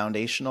week is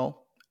foundational.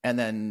 And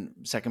then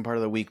second part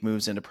of the week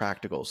moves into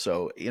practical.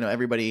 So,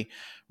 everybody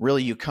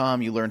really, you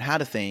come, you learn how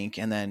to think,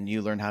 and then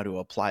you learn how to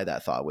apply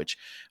that thought, which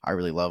I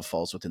really love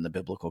falls within the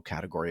biblical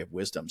category of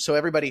wisdom. So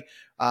everybody,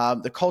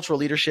 the Cultural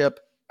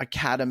Leadership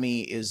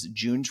Academy is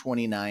June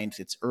 29th.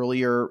 It's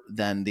earlier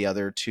than the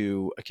other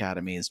two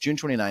academies, June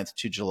 29th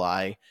to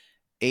July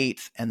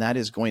 8th. And that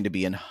is going to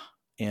be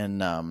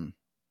in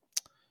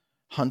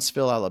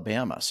Huntsville,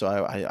 Alabama. So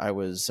I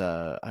was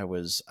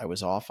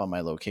off on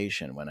my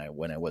location when I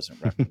wasn't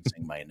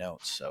referencing my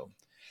notes. So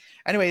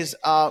anyways,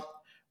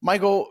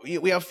 Michael,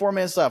 we have 4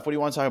 minutes left. What do you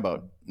want to talk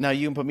about? Now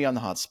you can put me on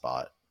the hot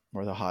spot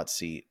or the hot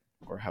seat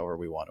or however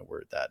we want to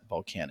word that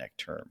volcanic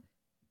term.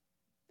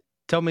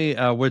 Tell me,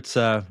 what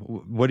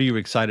are you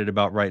excited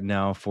about right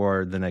now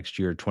for the next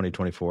year,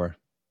 2024?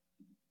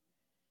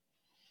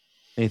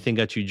 Anything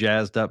got you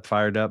jazzed up,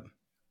 fired up?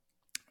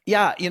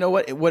 Yeah, you know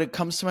what it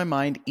comes to my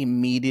mind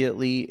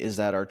immediately is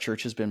that our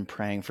church has been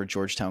praying for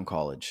Georgetown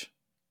College.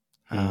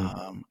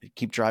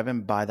 Keep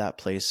driving by that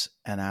place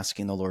and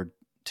asking the Lord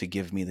to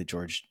give me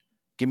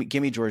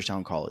give me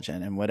Georgetown College.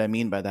 And what I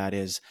mean by that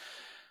is,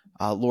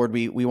 Lord,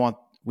 we want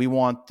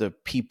the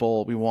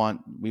people, we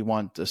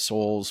want the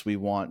souls, we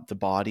want the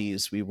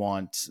bodies, we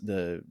want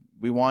the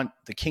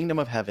kingdom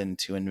of heaven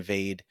to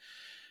invade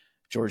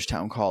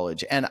Georgetown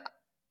College. And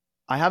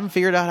I haven't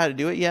figured out how to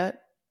do it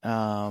yet.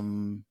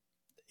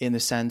 In the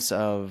sense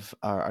of,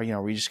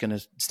 are we just going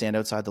to stand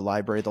outside the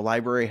library? The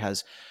library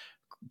has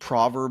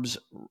Proverbs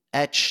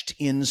etched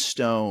in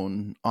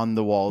stone on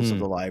the walls of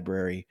the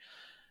library.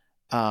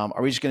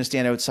 Are we just going to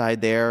stand outside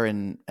there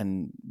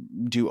and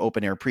do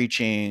open air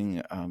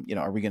preaching?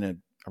 Are we going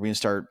to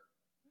start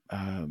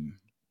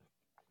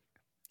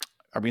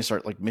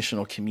like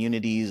missional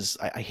communities?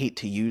 I hate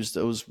to use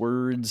those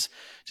words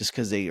just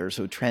because they are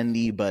so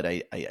trendy, but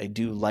I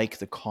do like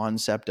the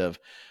concept of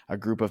a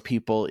group of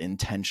people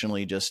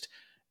intentionally just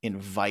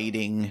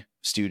inviting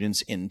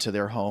students into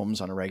their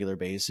homes on a regular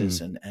basis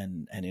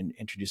and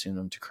introducing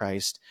them to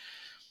Christ.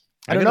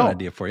 I got an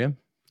idea for you.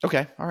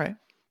 Okay. All right.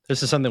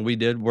 This is something we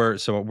did. We're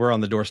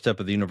on the doorstep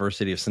of the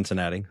University of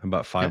Cincinnati,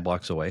 about 5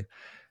 blocks away.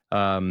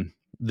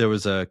 There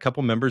was a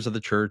couple members of the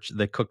church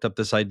that cooked up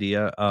this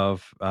idea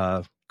of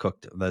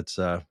cooked. That's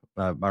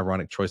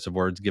ironic choice of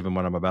words given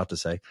what I'm about to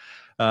say.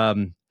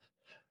 Yeah,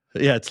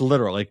 it's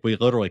literally, we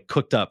literally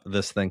cooked up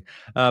this thing.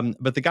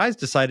 But the guys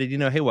decided,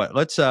 hey, what,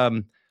 let's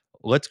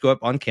go up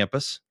on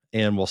campus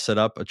and we'll set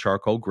up a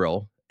charcoal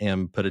grill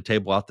and put a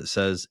table out that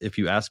says, if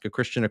you ask a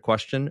Christian a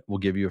question, we'll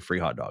give you a free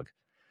hot dog.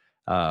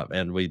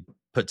 And we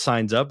put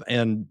signs up.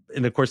 And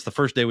of course, the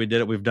first day we did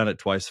it, we've done it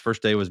twice. The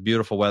first day was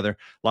beautiful weather,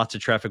 lots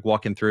of traffic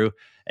walking through,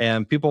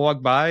 and people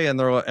walk by and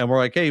we're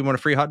like, hey, you want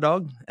a free hot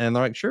dog? And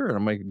they're like, sure. And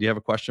I'm like, do you have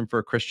a question for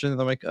a Christian? And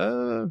they're like,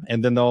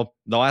 and then they'll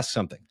ask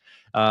something.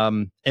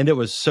 And it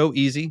was so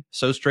easy,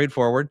 so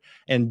straightforward.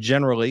 And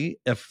generally,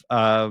 if,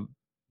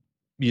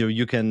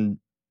 you can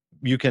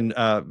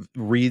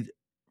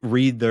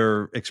read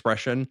their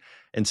expression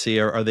and see,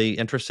 are they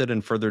interested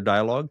in further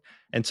dialogue?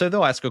 And so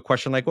they'll ask a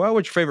question like, well,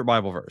 what's your favorite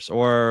Bible verse?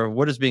 Or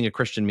what does being a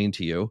Christian mean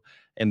to you?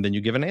 And then you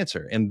give an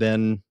answer. And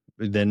then,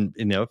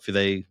 if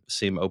they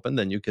seem open,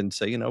 then you can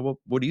say, well,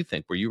 what do you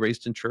think? Were you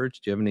raised in church?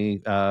 Do you have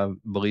any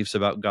beliefs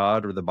about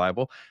God or the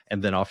Bible?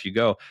 And then off you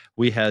go.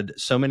 We had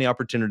so many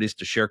opportunities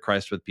to share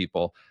Christ with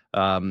people.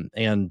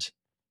 And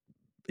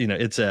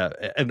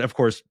of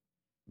course,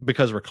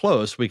 because we're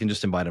close, we can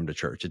just invite them to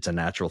church. It's a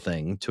natural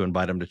thing to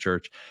invite them to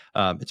church.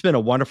 It's been a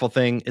wonderful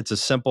thing. It's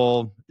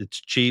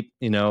it's cheap,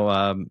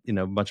 a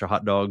bunch of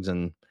hot dogs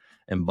and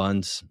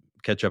buns,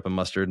 ketchup and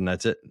mustard, and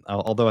that's it.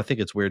 Although I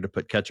think it's weird to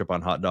put ketchup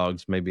on hot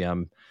dogs. Maybe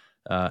I'm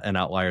an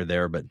outlier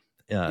there, but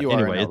you anyway,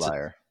 are an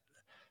outlier.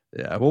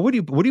 Yeah. Well, what do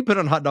you put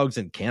on hot dogs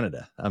in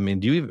Canada? I mean,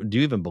 do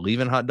you even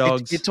believe in hot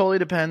dogs? It totally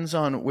depends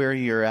on where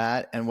you're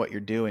at and what you're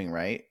doing,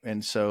 right?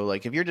 And so,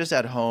 like, if you're just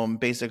at home,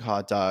 basic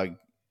hot dog,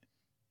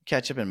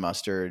 ketchup and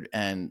mustard,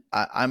 and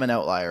I'm an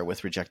outlier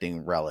with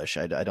rejecting relish.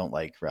 I don't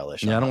like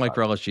relish. Yeah, I don't like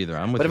relish either.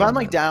 But if I'm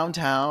like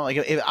downtown, like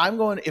if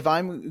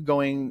I'm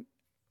going,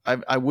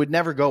 I would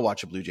never go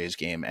watch a Blue Jays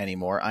game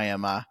anymore. I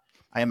am a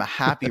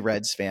happy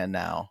Reds fan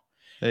now.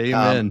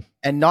 Amen.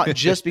 And not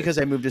just because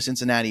I moved to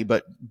Cincinnati,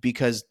 but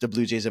because the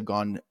Blue Jays have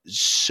gone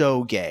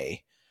so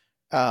gay.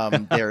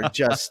 They're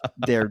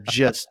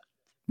just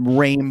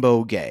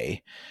rainbow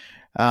gay.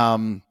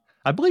 I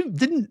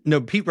believe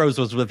Pete Rose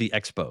was with the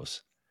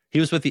Expos. He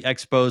was with the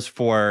Expos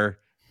for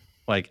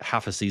like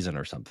half a season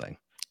or something.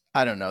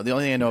 I don't know. The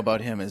only thing I know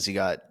about him is he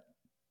got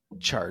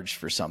charged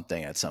for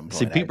something at some point.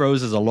 See, Pete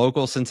Rose is a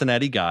local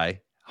Cincinnati guy,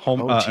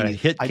 a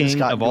hit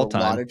king of all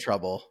time. A lot of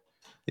trouble.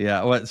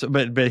 Yeah, well,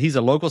 but he's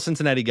a local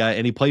Cincinnati guy,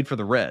 and he played for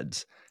the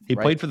Reds. He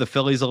played for the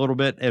Phillies a little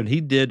bit, and he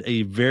did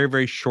a very,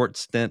 very short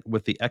stint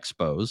with the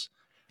Expos.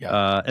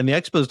 Yeah. And the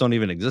Expos don't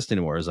even exist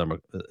anymore,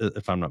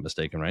 if I'm not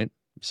mistaken, right?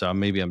 So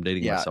maybe I'm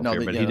dating myself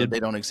here, but they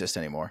don't exist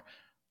anymore.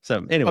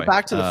 So anyway, but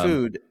back to the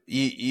food.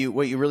 You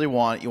what you really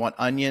want? You want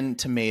onion,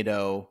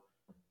 tomato,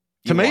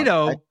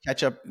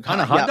 ketchup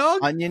on a hot dog.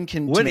 Onion,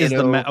 what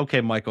tomato. Is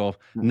okay, Michael?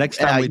 Next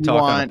time we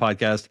talk on the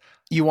podcast,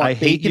 you want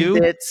bacon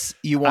bits.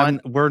 You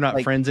want. We're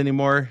not friends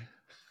anymore.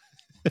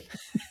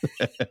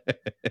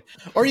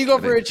 Or you go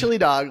for a chili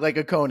dog, like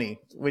a coney,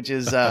 which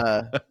is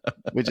what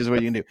you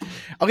can do.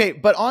 Okay,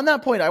 but on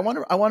that point, I want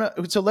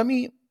to. So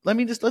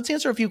let's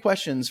answer a few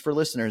questions for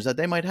listeners that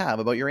they might have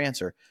about your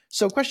answer.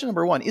 So question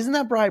number 1, isn't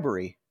that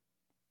bribery?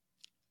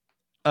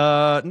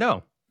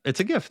 No, it's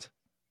a gift.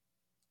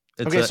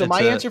 So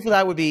my answer for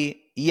that would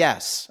be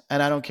yes,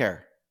 and I don't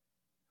care.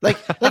 Like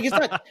it's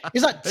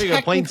not there you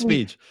go, plain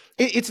speech.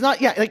 It's not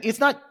it's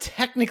not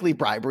technically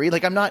bribery.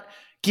 Like I'm not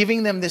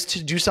giving them this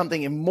to do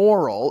something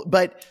immoral,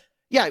 but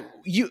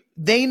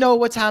they know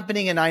what's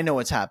happening and I know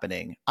what's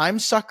happening. I'm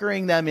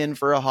suckering them in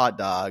for a hot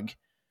dog,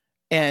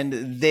 and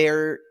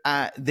they're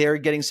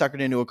getting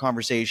suckered into a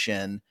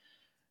conversation.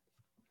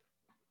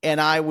 And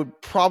I would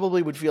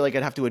feel like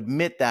I'd have to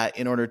admit that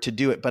in order to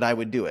do it, but I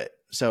would do it.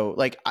 So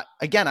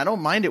I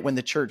don't mind it when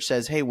the church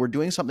says, hey, we're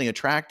doing something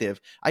attractive.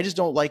 I just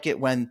don't like it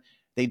when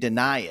they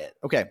deny it.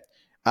 Okay.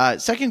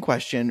 Second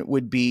question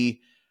would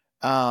be,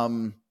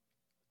 how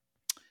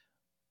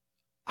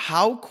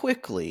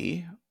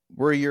quickly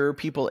were your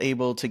people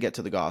able to get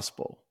to the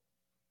gospel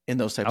in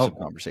those types of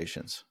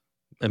conversations?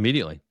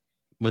 Immediately,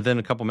 within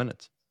a couple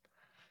minutes.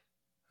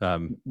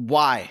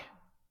 Why?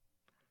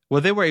 Well,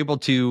 they were able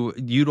to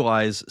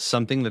utilize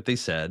something that they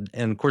said.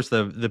 And of course,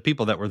 the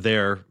people that were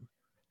there,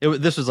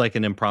 this was like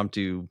an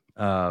impromptu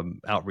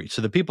outreach.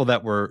 So the people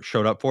that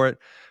showed up for it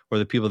were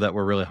the people that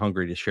were really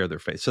hungry to share their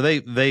faith. So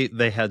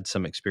they had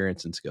some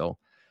experience and skill.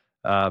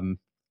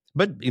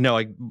 But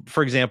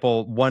for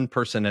example, one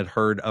person had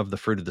heard of the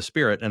fruit of the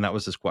Spirit, and that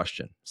was his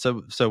question.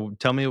 So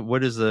tell me,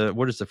 what is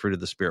the fruit of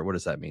the Spirit? What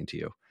does that mean to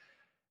you?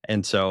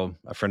 And so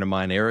a friend of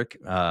mine, Eric,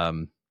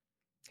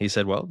 he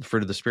said, well, the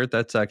fruit of the Spirit,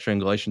 that's actually in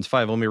Galatians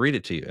 5. Let me read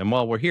it to you. And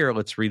while we're here,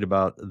 let's read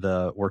about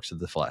the works of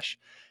the flesh.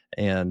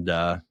 And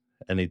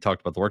he talked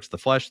about the works of the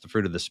flesh, the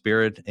fruit of the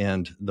Spirit,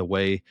 and the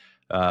way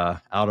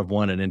out of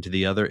one and into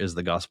the other is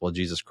the gospel of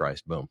Jesus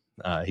Christ. Boom.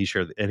 He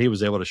shared, and he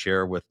was able to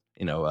share with,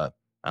 I don't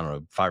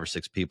know, 5 or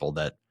 6 people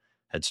that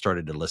had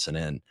started to listen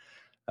in.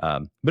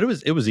 But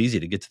it was easy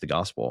to get to the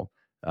gospel.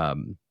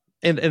 And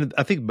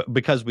I think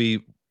because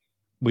we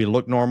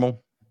look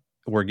normal,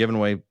 we're giving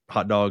away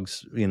hot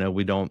dogs, we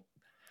don't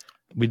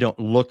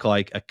look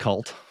like a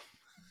cult.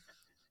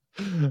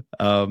 So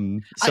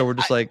we're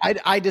just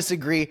I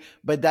disagree,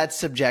 but that's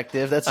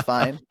subjective. That's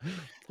fine.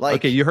 Like,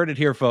 okay, you heard it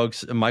here,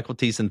 folks. Michael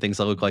Thiessen thinks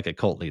I look like a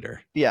cult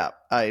leader. Yeah,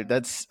 I've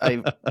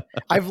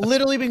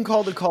literally been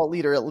called a cult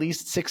leader at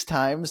least 6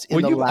 times in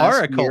the last year. You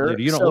are a cult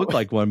leader. You don't look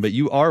like one, but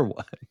you are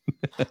one.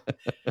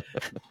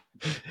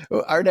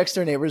 Our next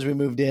door neighbors, we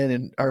moved in,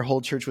 and our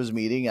whole church was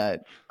meeting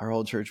at our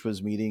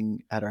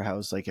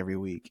house like every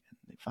week.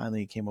 They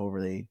finally came over.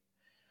 They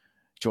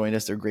joined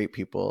us. They're great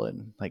people,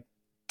 and like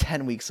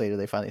 10 weeks later,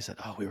 they finally said,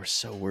 "Oh, we were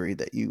so worried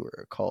that you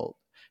were a cult."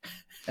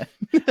 And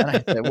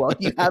I said, well,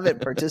 you haven't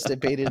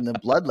participated in the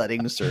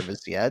bloodletting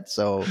service yet,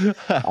 so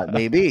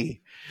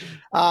maybe.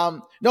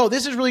 No,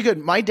 this is really good.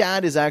 My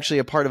dad is actually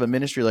a part of a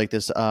ministry like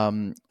this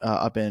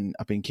up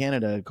in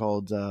Canada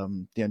called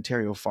the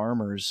Ontario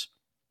Farmers,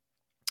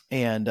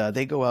 and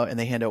they go out and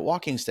they hand out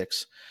walking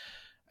sticks,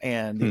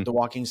 and the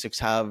walking sticks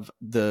have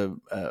the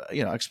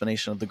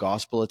explanation of the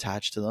gospel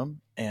attached to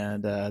them,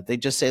 and they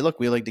just say, look,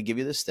 we like to give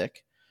you this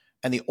stick,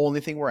 and the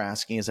only thing we're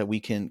asking is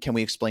that can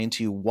we explain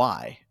to you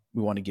why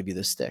we want to give you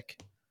this stick?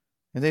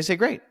 And they say,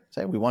 great.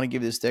 Say, we want to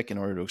give you this stick in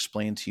order to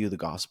explain to you the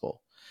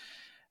gospel.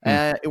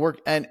 And it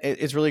worked, and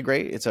it's really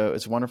great. It's a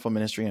wonderful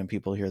ministry, and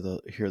people hear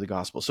the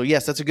gospel. So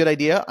yes, that's a good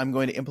idea. I'm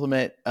going to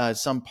implement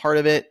some part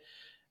of it,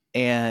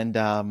 and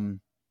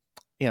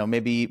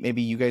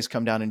maybe you guys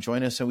come down and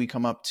join us, and we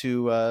come up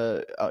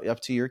to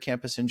your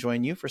campus and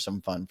join you for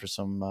some fun, for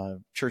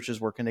some churches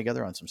working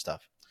together on some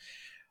stuff.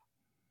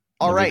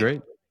 All right,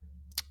 great.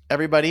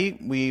 Everybody,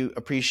 we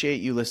appreciate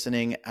you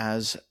listening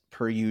as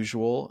per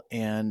usual,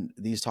 and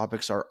these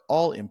topics are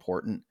all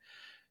important.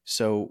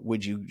 So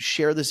would you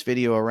share this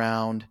video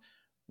around?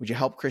 Would you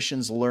help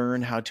Christians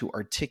learn how to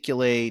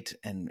articulate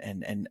and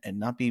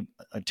not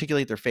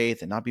articulate their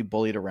faith and not be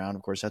bullied around?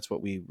 Of course, that's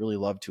what we really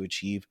love to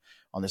achieve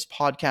on this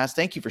podcast.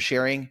 Thank you for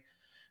sharing.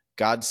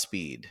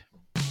 Godspeed.